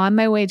 I was on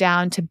my way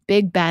down to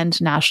Big Bend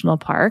National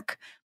Park,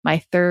 my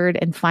third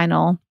and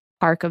final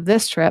park of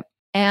this trip.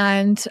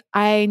 And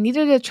I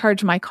needed to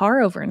charge my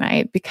car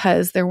overnight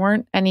because there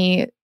weren't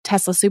any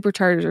Tesla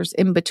superchargers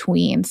in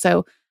between.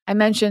 So I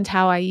mentioned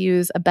how I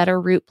use a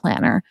better route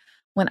planner.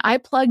 When I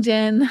plugged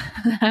in,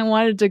 I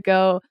wanted to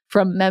go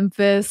from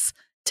Memphis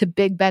to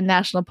Big Bend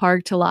National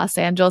Park to Los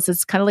Angeles.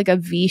 It's kind of like a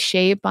V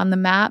shape on the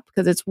map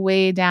because it's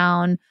way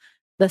down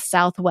the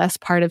southwest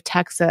part of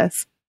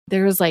Texas.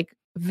 There's like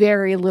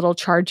very little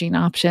charging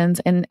options,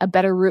 and a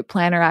better route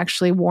planner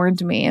actually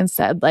warned me and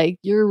said, like,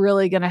 you're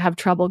really going to have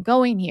trouble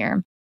going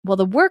here. Well,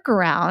 the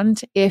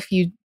workaround, if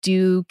you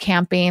do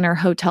camping or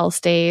hotel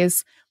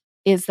stays,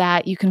 is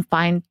that you can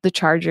find the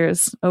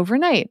chargers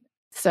overnight.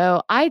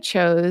 So I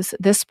chose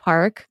this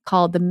park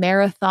called the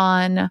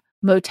Marathon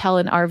Motel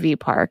and RV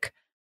Park.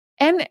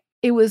 And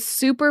It was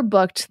super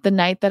booked the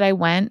night that I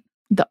went.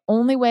 The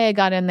only way I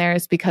got in there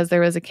is because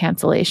there was a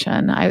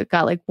cancellation. I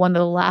got like one of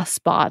the last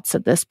spots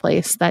at this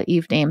place that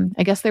evening.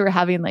 I guess they were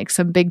having like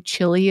some big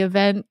chili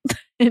event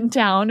in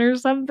town or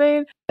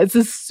something. It's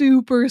a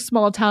super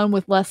small town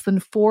with less than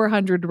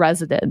 400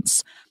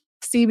 residents,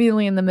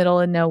 seemingly in the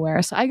middle of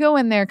nowhere. So I go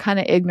in there kind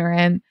of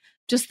ignorant,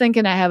 just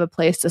thinking I have a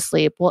place to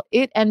sleep. Well,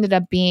 it ended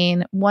up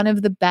being one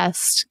of the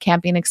best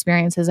camping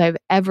experiences I've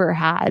ever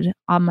had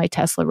on my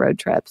Tesla road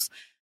trips,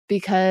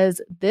 because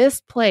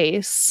this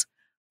place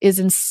is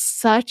in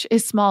such a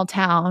small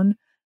town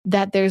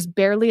that there's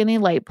barely any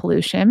light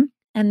pollution.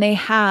 And they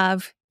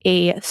have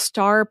a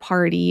star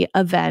party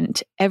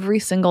event every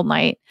single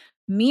night,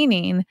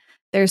 meaning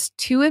there's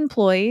 2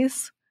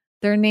 employees.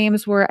 Their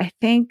names were, I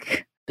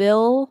think,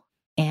 Bill,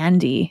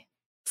 Andy,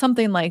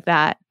 something like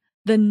that.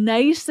 The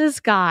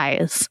nicest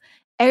guys.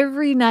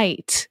 Every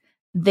night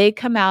they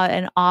come out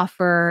and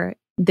offer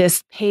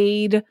this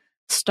paid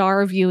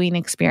star viewing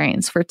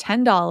experience for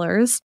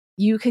 $10.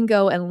 You can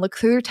go and look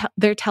through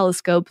their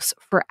telescopes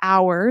for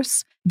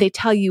hours. They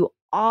tell you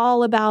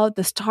all about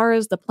the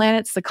stars, the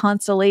planets, the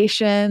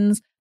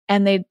constellations,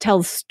 and they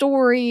tell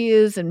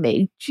stories and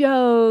make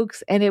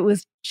jokes. And it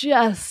was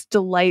just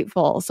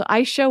delightful. So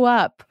I show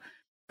up.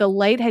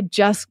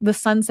 The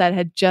sunset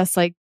had just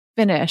like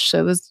finished. So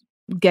it was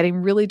getting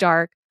really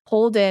dark,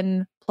 pulled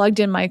in, plugged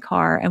in my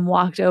car, and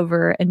walked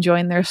over and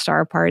joined their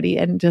star party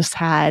and just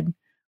had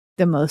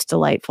the most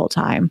delightful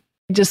time.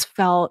 I just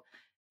felt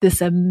this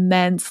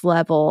immense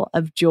level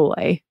of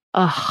joy.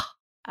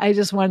 I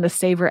just wanted to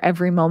savor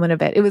every moment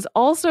of it. It was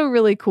also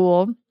really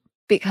cool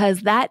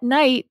because that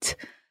night,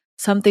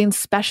 something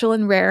special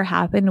and rare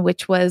happened,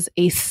 which was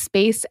a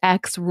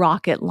SpaceX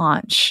rocket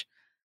launch.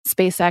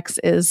 SpaceX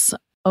is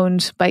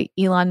owned by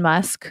Elon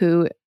Musk,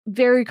 who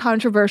very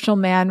controversial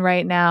man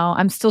right now.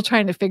 I'm still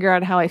trying to figure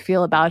out how I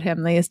feel about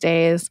him these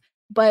days,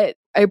 but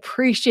I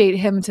appreciate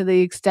him to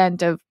the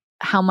extent of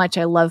how much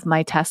I love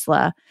my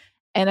Tesla.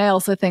 And I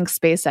also think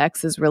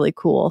SpaceX is really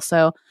cool.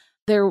 So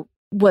there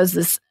was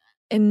this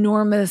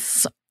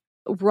enormous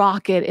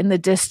rocket in the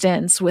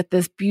distance with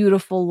this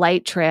beautiful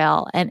light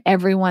trail, and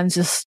everyone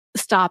just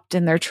stopped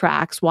in their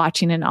tracks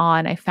watching in awe.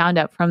 And I found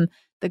out from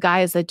the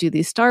guys that do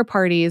these star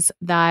parties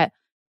that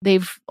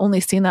they've only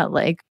seen that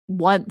like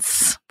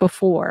once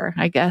before.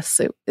 I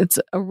guess it's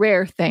a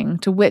rare thing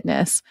to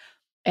witness.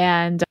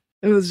 And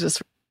it was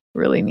just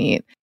really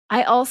neat.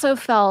 I also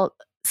felt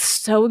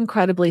so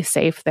incredibly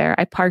safe there.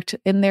 I parked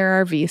in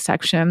their RV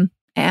section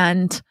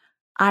and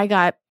I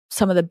got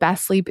some of the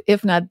best sleep,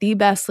 if not the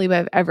best sleep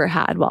I've ever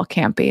had while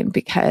camping,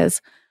 because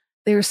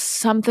there's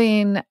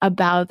something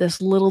about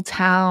this little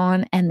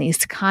town and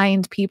these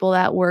kind people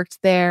that worked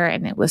there,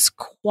 and it was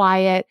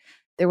quiet.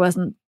 There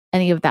wasn't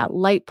any of that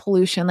light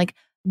pollution. Like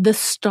the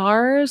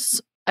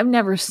stars, I've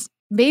never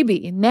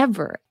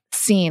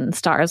seen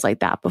stars like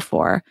that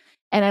before.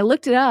 And I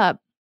looked it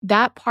up.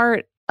 That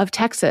part of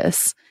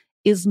Texas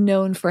is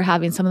known for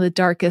having some of the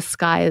darkest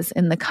skies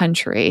in the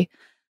country.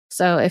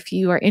 So if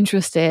you are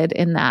interested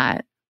in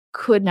that,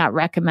 could not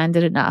recommend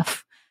it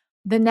enough.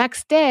 The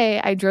next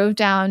day, I drove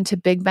down to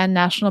Big Bend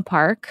National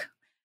Park.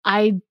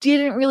 I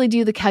didn't really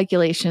do the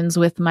calculations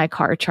with my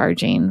car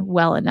charging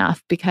well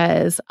enough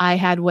because I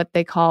had what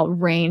they call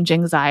range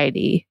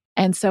anxiety.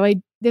 And so I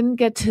didn't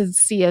get to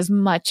see as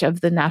much of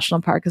the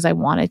national park as I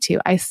wanted to.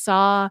 I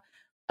saw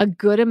a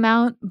good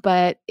amount,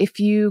 but if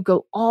you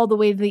go all the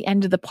way to the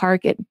end of the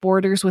park, it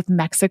borders with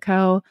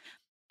Mexico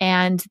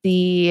and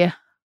the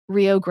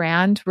Rio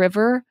Grande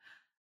River.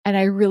 And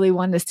I really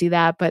wanted to see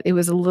that, but it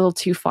was a little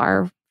too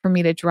far for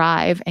me to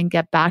drive and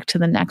get back to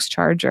the next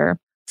charger.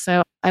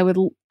 So I would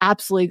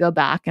absolutely go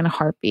back in a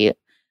heartbeat.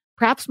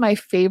 Perhaps my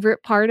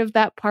favorite part of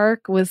that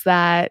park was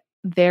that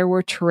there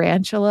were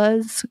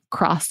tarantulas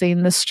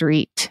crossing the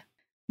street.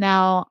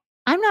 Now,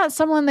 I'm not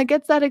someone that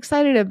gets that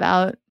excited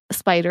about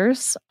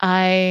spiders.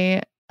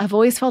 I've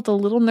always felt a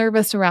little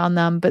nervous around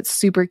them, but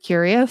super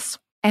curious.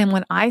 And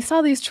when I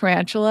saw these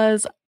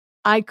tarantulas,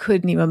 I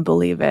couldn't even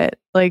believe it.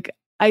 Like,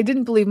 I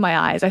didn't believe my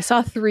eyes. I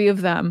saw 3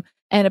 of them.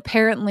 And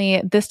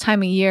apparently this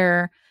time of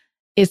year,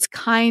 it's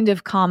kind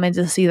of common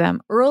to see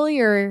them.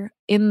 Earlier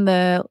in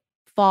the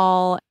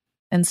fall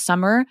and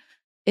summer,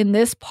 in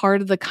this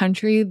part of the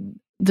country,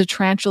 the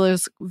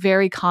tarantulas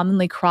very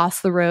commonly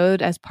cross the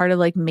road as part of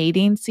like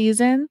mating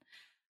season.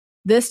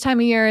 This time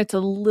of year, it's a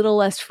little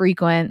less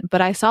frequent,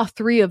 but I saw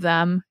 3 of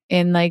them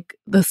in like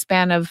the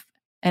span of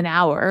an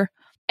hour.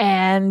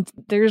 And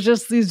there's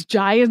just these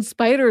giant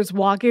spiders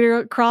walking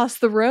across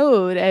the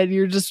road, and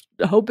you're just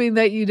hoping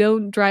that you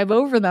don't drive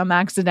over them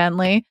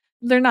accidentally.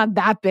 They're not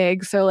that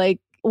big. So like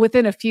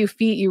within a few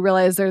feet, you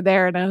realize they're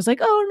there. And I was like,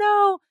 oh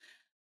no.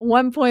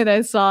 One point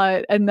I saw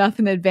it enough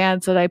in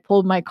advance that I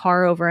pulled my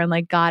car over and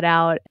like got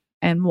out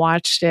and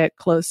watched it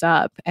close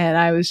up. And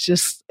I was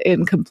just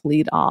in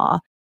complete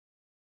awe.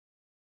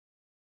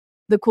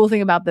 The cool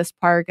thing about this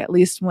park, at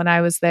least when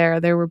I was there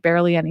were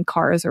barely any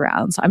cars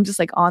around. So I'm just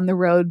like on the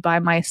road by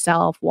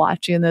myself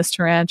watching this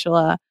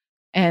tarantula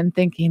and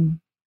thinking,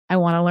 I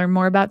want to learn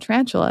more about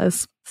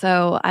tarantulas.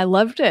 So I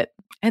loved it.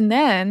 And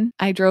then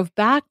I drove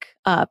back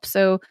up.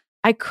 So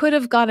I could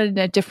have gone in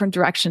a different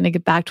direction to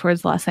get back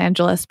towards Los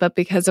Angeles, but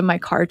because of my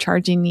car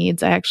charging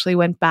needs, I actually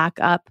went back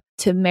up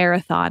to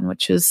Marathon,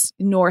 which is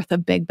north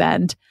of Big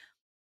Bend.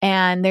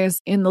 And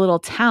there's in the little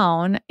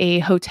town a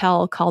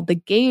hotel called the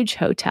Gage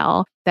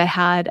Hotel that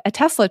had a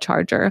Tesla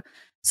charger.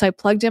 So I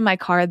plugged in my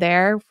car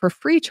there for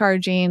free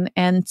charging.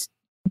 And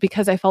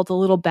because I felt a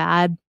little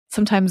bad,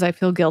 sometimes I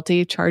feel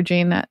guilty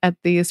charging at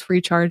these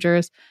free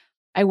chargers.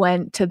 I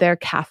went to their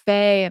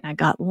cafe and I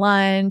got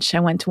lunch. I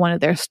went to one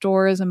of their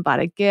stores and bought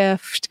a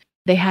gift.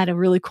 They had a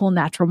really cool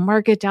natural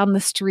market down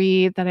the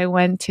street that I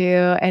went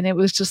to. And it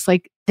was just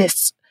like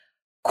this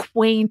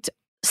quaint,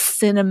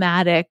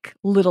 cinematic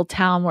little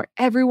town where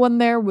everyone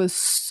there was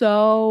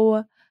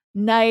so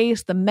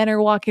nice. The men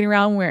are walking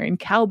around wearing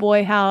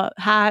cowboy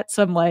hats.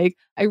 I'm like,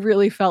 I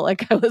really felt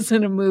like I was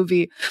in a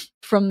movie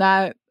from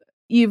that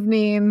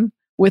evening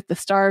with the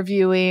star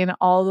viewing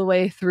all the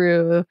way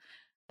through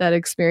that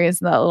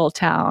experience in that little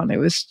town. It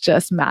was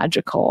just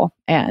magical.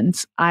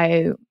 And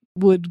I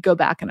would go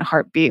back in a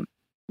heartbeat.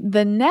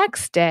 The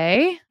next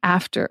day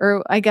after,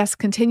 or I guess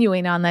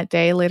continuing on that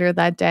day, later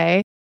that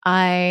day,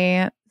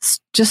 I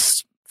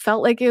just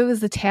felt like it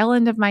was the tail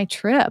end of my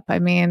trip. I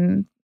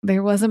mean,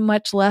 there wasn't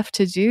much left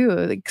to do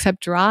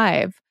except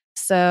drive.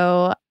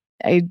 So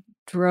I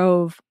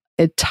drove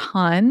a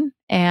ton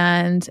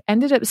and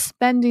ended up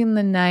spending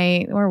the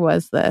night. Where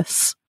was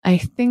this? I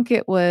think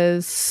it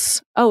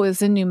was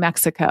in New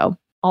Mexico,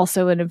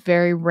 also in a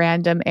very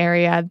random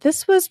area.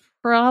 This was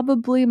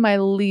probably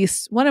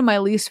one of my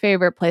least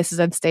favorite places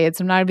I've stayed.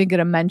 So I'm not even going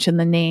to mention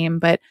the name,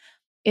 but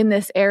in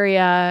this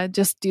area,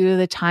 just due to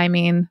the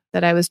timing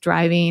that I was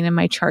driving and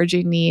my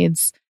charging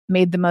needs,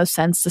 made the most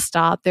sense to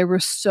stop. There were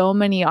so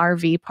many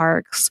RV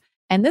parks,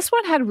 and this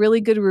one had really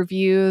good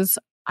reviews.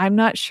 I'm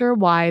not sure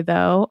why,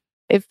 though.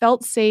 It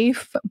felt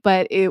safe,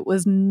 but it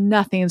was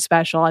nothing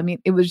special. I mean,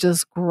 it was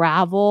just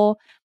gravel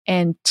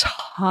and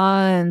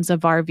tons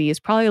of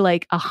RVs, probably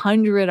like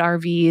 100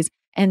 RVs.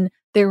 And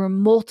there were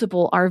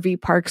multiple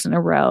RV parks in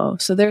a row.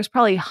 So there's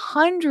probably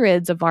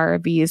hundreds of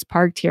RVs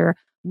parked here.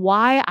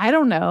 Why? I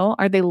don't know.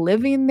 Are they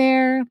living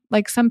there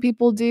like some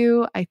people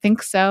do? I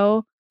think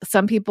so.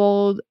 Some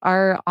people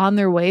are on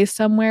their way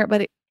somewhere,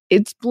 but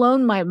it's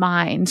blown my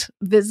mind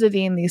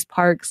visiting these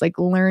parks, like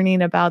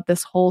learning about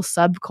this whole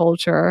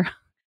subculture.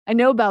 I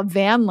know about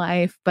van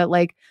life, but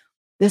like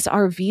this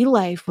RV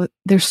life,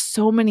 there's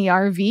so many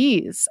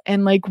RVs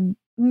and like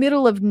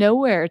middle of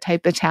nowhere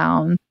type of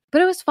town.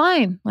 But it was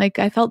fine. Like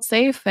I felt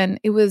safe and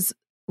it was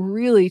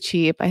really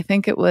cheap. I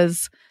think it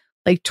was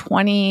like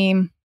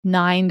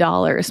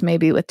 $29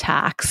 maybe with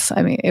tax.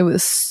 I mean, it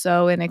was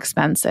so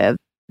inexpensive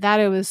that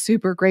I was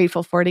super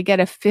grateful for. To get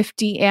a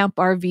 50 amp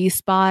RV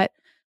spot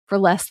for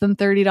less than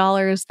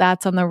 $30,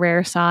 that's on the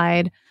rare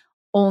side.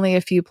 Only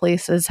a few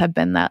places have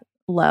been that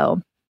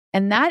low.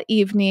 And that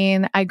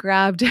evening, I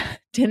grabbed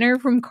dinner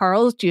from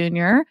Carl's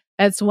Jr.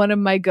 It's one of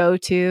my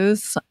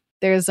go-tos.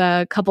 There's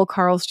a couple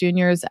Carl's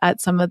Jr.'s at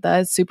some of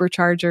the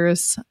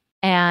superchargers,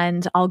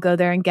 and I'll go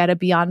there and get a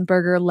Beyond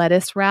Burger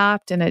lettuce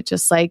wrapped, and it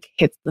just like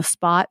hits the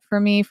spot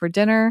for me for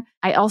dinner.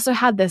 I also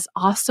had this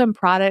awesome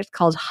product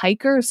called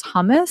Hiker's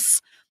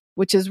Hummus,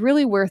 which is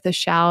really worth a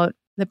shout.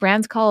 The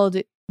brand's called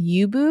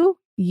Yubu,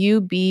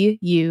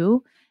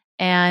 UBU,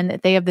 and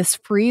they have this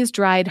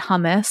freeze-dried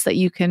hummus that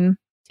you can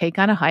take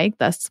on a hike.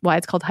 That's why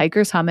it's called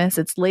Hiker's Hummus.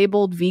 It's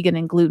labeled vegan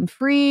and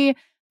gluten-free,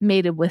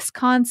 made in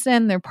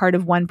Wisconsin. They're part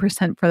of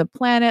 1% for the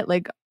Planet,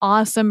 like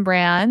awesome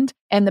brand.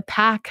 And the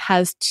pack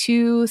has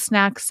 2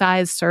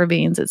 snack-sized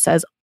servings. It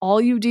says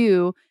all you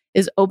do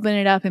is open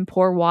it up and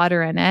pour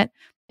water in it,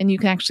 and you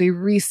can actually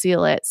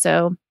reseal it.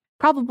 So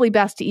probably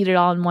best to eat it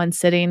all in one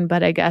sitting,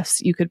 but I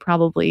guess you could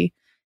probably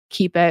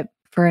keep it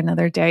for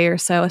another day or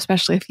so,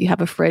 especially if you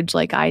have a fridge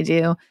like I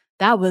do.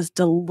 That was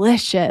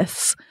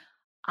delicious.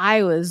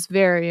 I was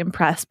very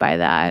impressed by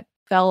that.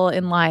 Fell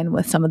in line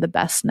with some of the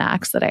best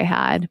snacks that I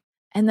had.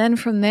 And then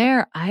from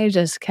there, I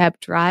just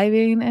kept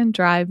driving and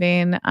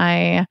driving.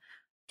 I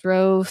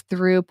drove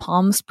through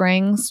Palm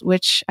Springs,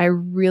 which I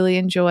really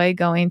enjoy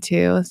going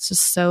to. It's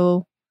just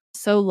so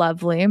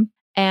lovely.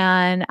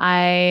 And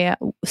I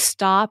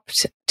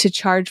stopped to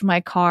charge my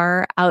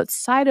car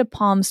outside of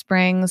Palm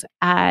Springs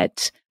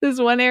at this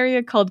one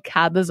area called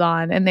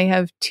Cabazon, and they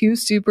have 2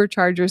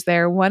 superchargers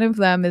there. One of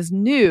them is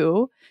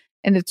new,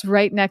 and it's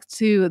right next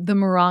to the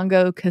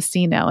Morongo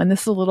Casino. And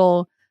this is a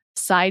little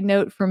side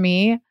note for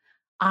me.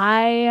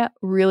 I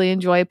really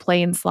enjoy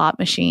playing slot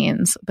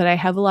machines, but I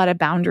have a lot of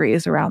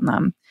boundaries around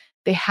them.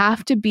 They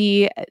have to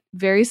be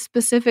very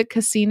specific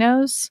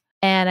casinos,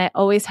 and I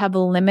always have a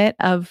limit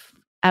of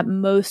at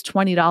most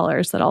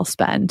 $20 that I'll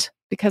spend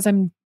because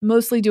I'm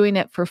mostly doing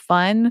it for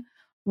fun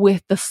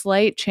with the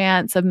slight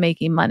chance of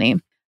making money.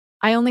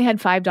 I only had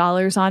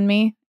 $5 on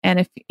me. And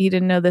if you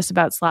didn't know this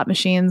about slot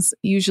machines,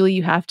 usually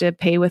you have to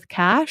pay with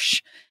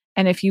cash.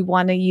 And if you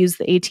want to use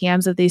the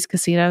ATMs of these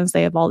casinos,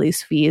 they have all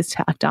these fees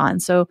tacked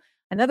on. So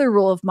another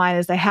rule of mine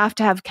is I have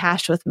to have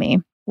cash with me.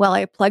 Well,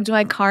 I plugged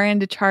my car in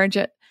to charge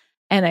it,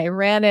 and I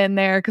ran in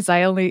there because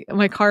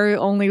my car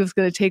only was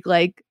going to take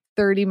like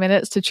 30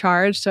 minutes to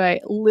charge. So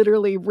I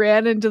literally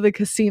ran into the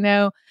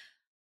casino,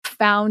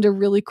 found a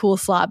really cool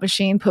slot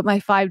machine, put my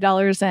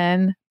 $5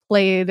 in,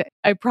 played.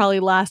 I probably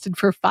lasted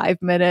for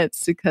 5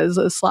 minutes because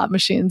those slot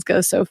machines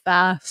go so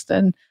fast.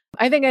 And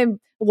I think I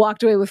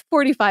walked away with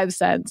 45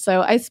 cents.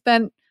 So I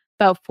spent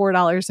about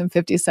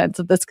 $4.50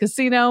 at this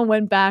casino,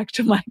 went back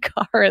to my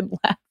car and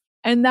left.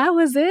 And that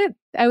was it.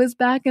 I was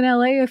back in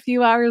LA a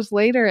few hours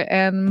later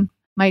and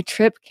my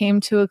trip came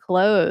to a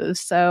close.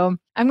 So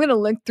I'm going to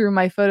look through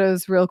my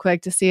photos real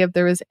quick to see if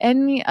there was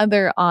any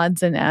other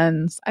odds and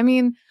ends. I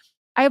mean,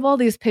 I have all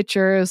these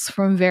pictures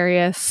from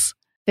various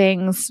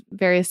things,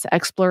 various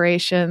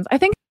explorations. I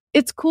think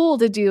it's cool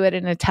to do it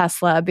in a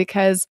Tesla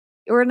because,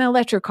 or an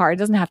electric car. It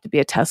doesn't have to be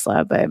a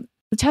Tesla, but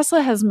the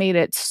Tesla has made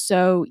it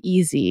so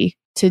easy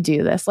to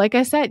do this. Like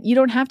I said, you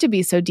don't have to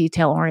be so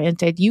detail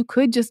oriented. You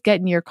could just get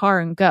in your car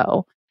and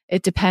go.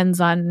 It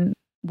depends on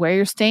where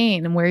you're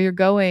staying and where you're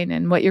going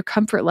and what your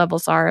comfort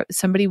levels are,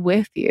 somebody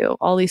with you,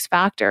 all these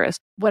factors.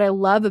 What I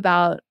love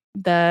about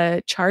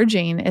the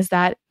charging is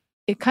that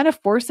it kind of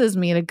forces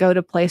me to go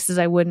to places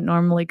I wouldn't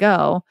normally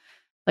go.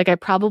 Like I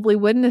probably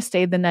wouldn't have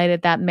stayed the night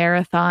at that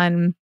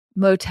Marathon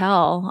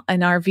motel,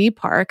 an RV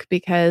park,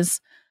 because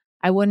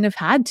I wouldn't have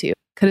had to.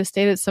 Could have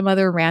stayed at some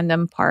other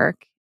random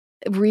park.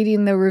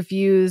 Reading the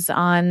reviews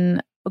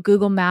on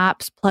Google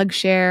Maps,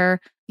 PlugShare,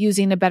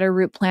 using a better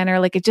route planner,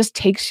 like it just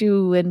takes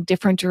you in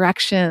different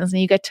directions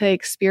and you get to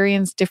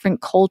experience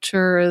different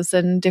cultures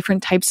and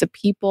different types of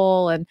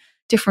people and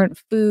different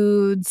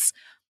foods.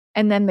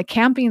 And then the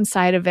camping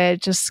side of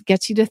it just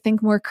gets you to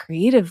think more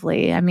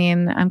creatively. I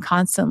mean, I'm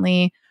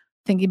constantly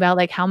thinking about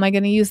like, how am I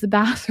going to use the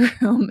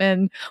bathroom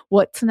and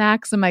what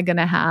snacks am I going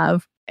to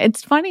have?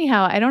 It's funny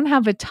how I don't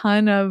have a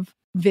ton of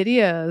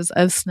videos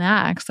of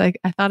snacks. Like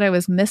I thought I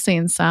was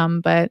missing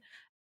some, but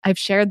I've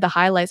shared the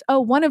highlights. Oh,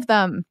 one of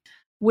them,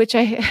 which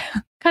I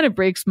kind of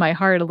breaks my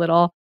heart a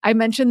little. I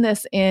mentioned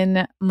this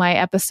in my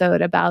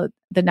episode about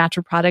the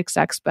Natural Products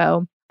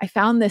Expo. I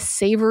found this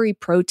savory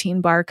protein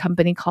bar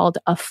company called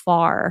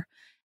Afar,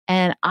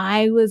 and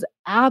I was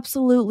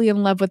absolutely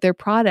in love with their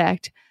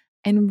product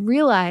and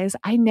realized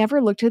I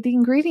never looked at the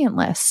ingredient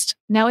list.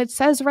 Now it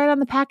says right on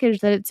the package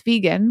that it's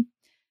vegan,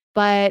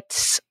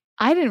 but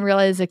I didn't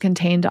realize it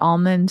contained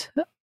almond.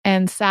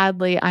 And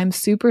sadly, I'm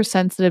super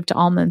sensitive to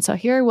almonds. So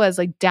here I was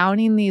like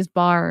downing these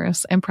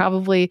bars and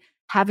probably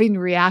having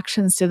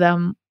reactions to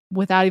them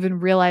without even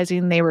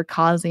realizing they were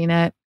causing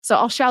it. So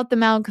I'll shout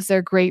them out because they're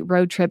a great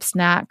road trip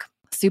snack,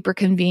 super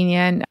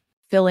convenient,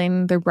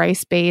 filling, they're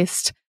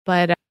rice-based,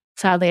 but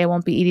sadly I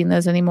won't be eating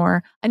those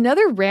anymore.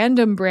 Another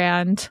random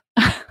brand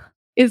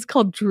is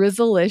called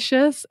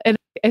Drizzlicious. And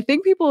I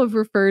think people have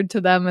referred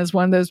to them as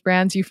one of those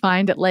brands you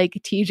find at like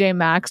TJ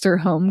Maxx or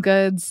Home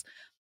Goods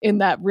in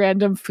that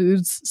random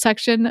foods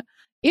section.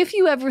 If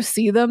you ever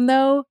see them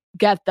though,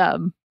 get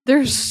them.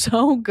 They're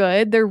so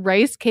good. They're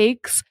rice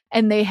cakes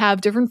and they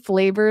have different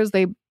flavors.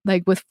 They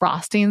like with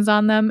frostings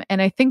on them.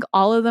 And I think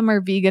all of them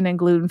are vegan and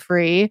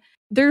gluten-free.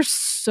 They're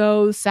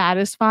so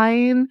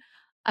satisfying.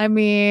 I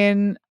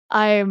mean,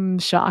 I'm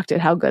shocked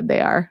at how good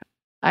they are.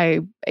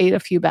 I ate a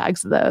few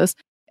bags of those.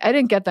 I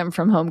didn't get them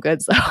from Home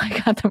Goods though.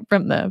 I got them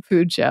from the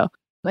food show.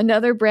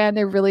 Another brand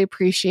I really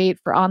appreciate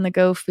for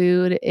on-the-go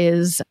food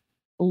is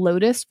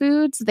Lotus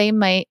Foods. They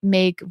might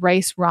make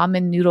rice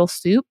ramen noodle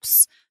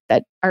soups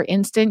that are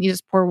instant. You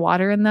just pour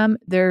water in them.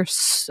 They're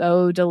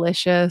so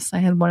delicious. I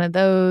had one of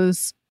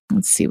those.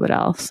 Let's see what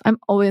else. I'm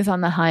always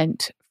on the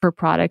hunt for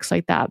products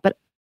like that. But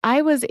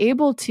I was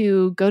able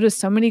to go to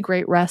so many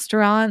great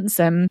restaurants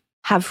and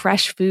have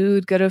fresh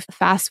food, go to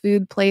fast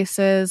food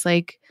places.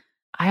 Like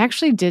I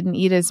actually didn't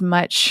eat as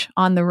much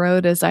on the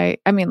road as I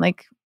mean,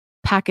 like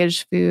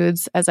packaged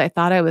foods as I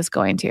thought I was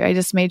going to. I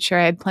just made sure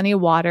I had plenty of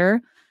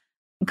water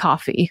and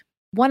coffee.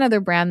 One other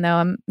brand though,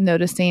 I'm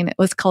noticing, it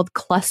was called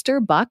Cluster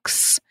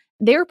Bucks.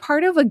 They were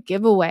part of a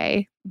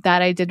giveaway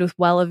that I did with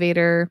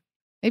Wellevator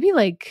maybe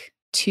like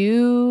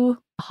 2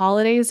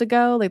 holidays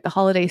ago, like the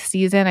holiday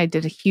season. I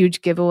did a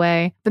huge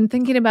giveaway. Been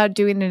thinking about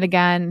doing it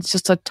again. It's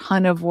just a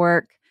ton of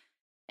work.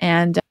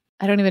 And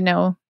I don't even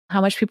know how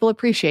much people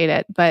appreciate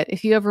it. But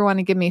if you ever want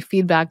to give me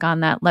feedback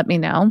on that, let me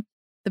know.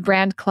 The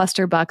brand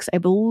Cluster Bucks, I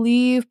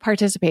believe,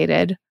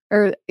 participated,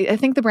 or I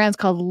think the brand's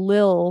called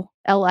Lil,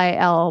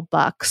 Lil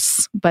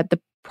Bucks, but the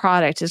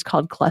product is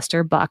called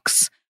Cluster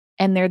Bucks.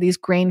 And they're these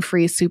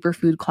grain-free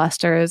superfood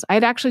clusters.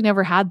 I'd actually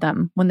never had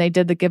them when they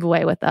did the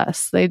giveaway with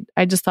us.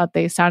 I just thought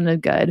they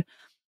sounded good.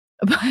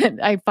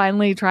 But I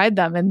finally tried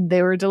them and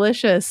they were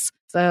delicious.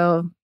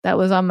 So that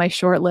was on my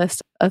short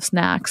list of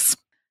snacks.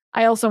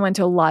 I also went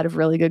to a lot of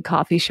really good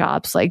coffee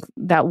shops, like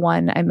that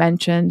one I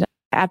mentioned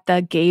at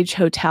the Gage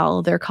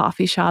Hotel, their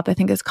coffee shop. I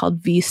think it's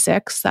called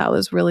V6. That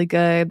was really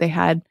good. They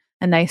had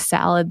a nice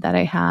salad that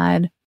I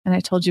had. And I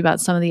told you about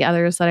some of the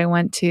others that I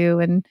went to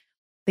in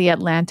the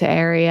Atlanta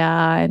area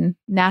and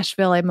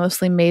Nashville. I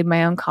mostly made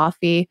my own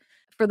coffee.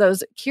 For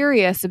those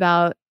curious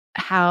about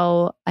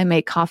how I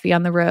make coffee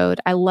on the road,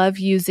 I love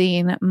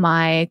using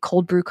my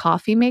cold brew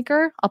coffee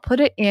maker. I'll put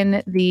it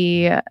in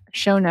the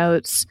show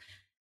notes.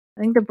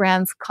 I think the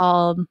brand's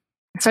called,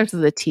 it starts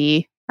with a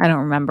T. I don't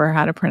remember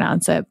how to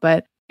pronounce it,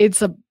 but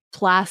it's a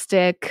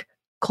plastic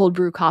cold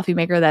brew coffee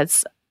maker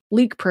that's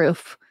leak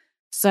proof.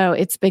 So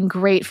it's been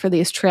great for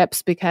these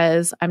trips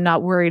because I'm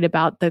not worried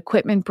about the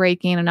equipment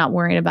breaking. I'm not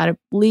worried about it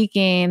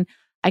leaking.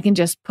 I can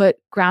just put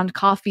ground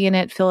coffee in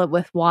it, fill it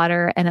with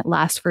water, and it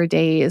lasts for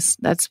days.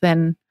 That's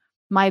been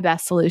my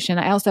best solution.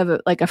 I also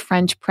have a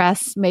French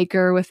press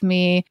maker with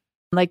me,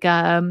 like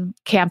a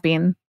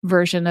camping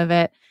version of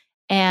it.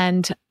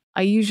 And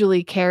I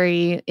usually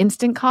carry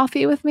instant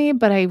coffee with me,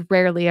 but I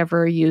rarely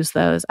ever use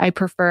those. I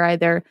prefer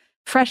either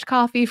fresh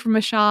coffee from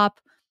a shop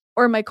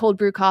or my cold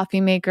brew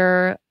coffee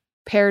maker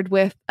paired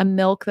with a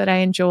milk that I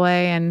enjoy.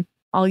 And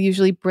I'll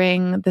usually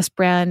bring this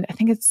brand, I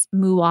think it's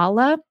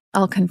Mooala.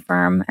 I'll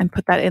confirm and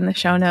put that in the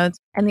show notes.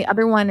 And the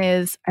other one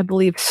is, I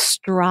believe,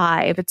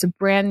 Strive. It's a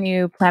brand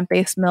new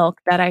plant-based milk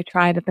that I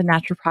tried at the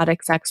Natural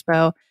Products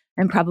Expo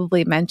and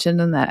probably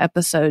mentioned in that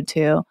episode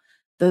too.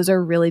 Those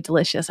are really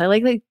delicious. I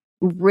like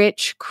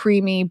rich,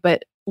 creamy,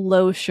 but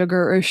low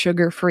sugar or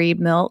sugar-free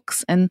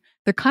milks. And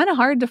they're kind of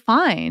hard to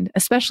find,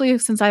 especially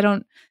since I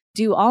don't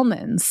do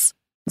almonds.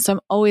 So I'm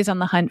always on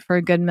the hunt for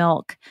a good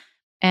milk.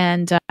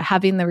 And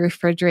having the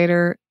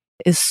refrigerator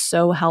is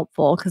so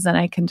helpful because then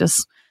I can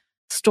just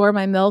store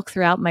my milk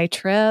throughout my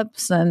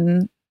trips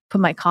and put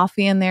my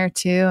coffee in there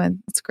too. And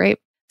it's great.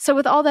 So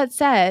with all that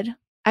said,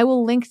 I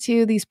will link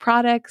to these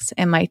products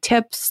and my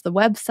tips, the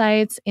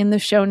websites in the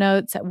show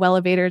notes at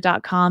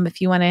wellevator.com.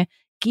 If you want to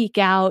geek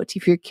out,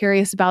 if you're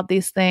curious about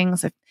these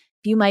things, if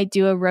you might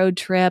do a road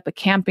trip, a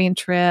camping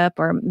trip,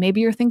 or maybe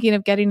you're thinking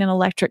of getting an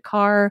electric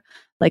car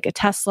like a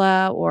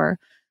Tesla or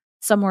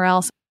somewhere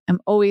else,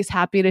 I'm always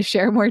happy to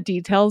share more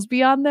details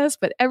beyond this.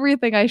 But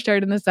everything I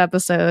shared in this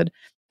episode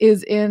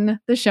is in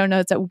the show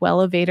notes at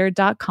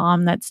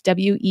wellevator.com. That's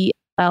WELEVATR.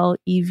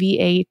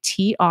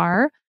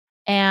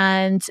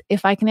 And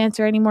if I can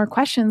answer any more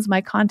questions,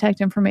 my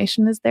contact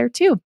information is there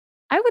too.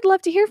 I would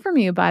love to hear from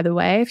you, by the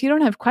way. If you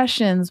don't have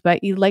questions,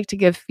 but you'd like to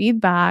give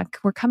feedback,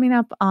 we're coming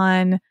up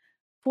on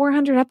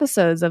 400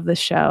 episodes of the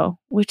show,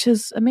 which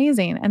is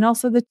amazing. And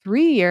also the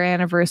 3-year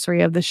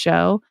anniversary of the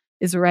show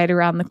is right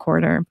around the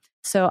corner.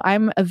 So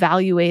I'm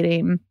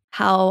evaluating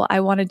how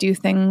I want to do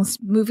things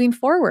moving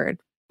forward.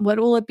 What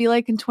will it be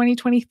like in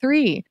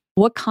 2023?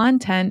 What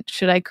content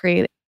should I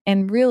create?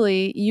 And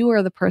really, you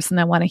are the person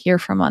I want to hear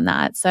from on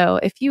that. So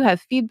if you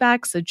have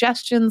feedback,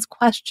 suggestions,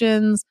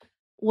 questions,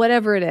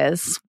 whatever it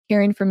is,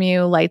 hearing from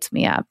you lights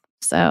me up.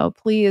 So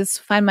please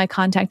find my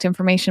contact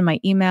information, my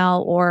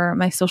email, or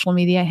my social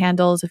media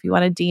handles. If you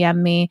want to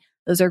DM me,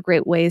 those are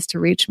great ways to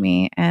reach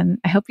me. And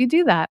I hope you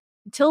do that.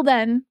 Until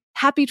then,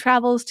 happy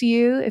travels to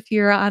you if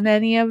you're on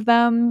any of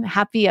them.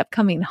 Happy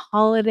upcoming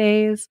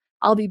holidays.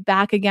 I'll be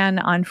back again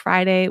on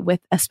Friday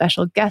with a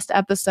special guest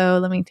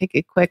episode. Let me take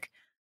a quick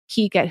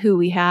peek at who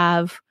we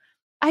have.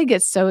 I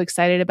get so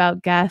excited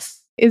about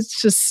guests. It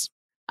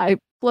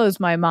blows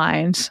my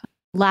mind.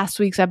 Last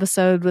week's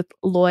episode with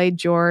Lloyd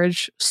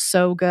George,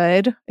 so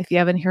good, if you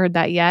haven't heard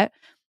that yet.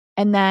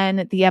 And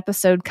then the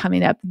episode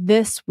coming up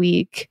this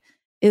week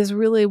is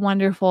really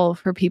wonderful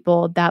for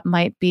people that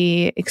might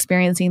be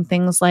experiencing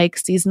things like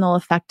seasonal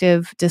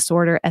affective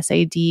disorder,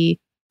 SAD,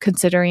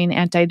 considering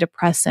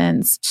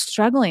antidepressants,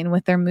 struggling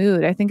with their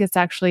mood. I think it's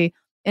actually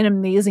an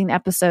amazing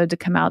episode to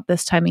come out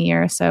this time of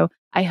year. So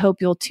I hope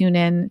you'll tune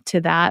in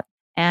to that.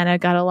 And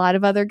I've got a lot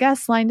of other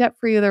guests lined up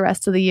for you the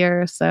rest of the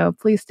year. So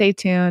please stay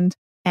tuned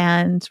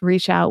and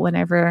reach out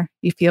whenever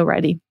you feel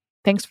ready.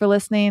 Thanks for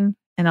listening,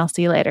 and I'll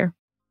see you later.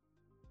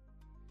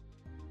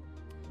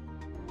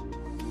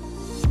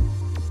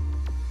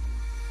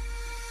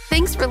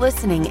 Thanks for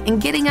listening and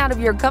getting out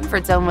of your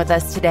comfort zone with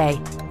us today.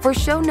 For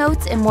show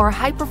notes and more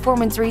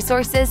high-performance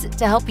resources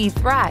to help you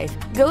thrive,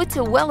 go to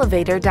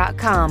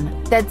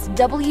wellevator.com. That's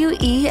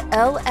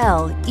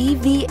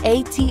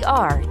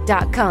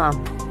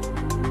WELLEVATR.com.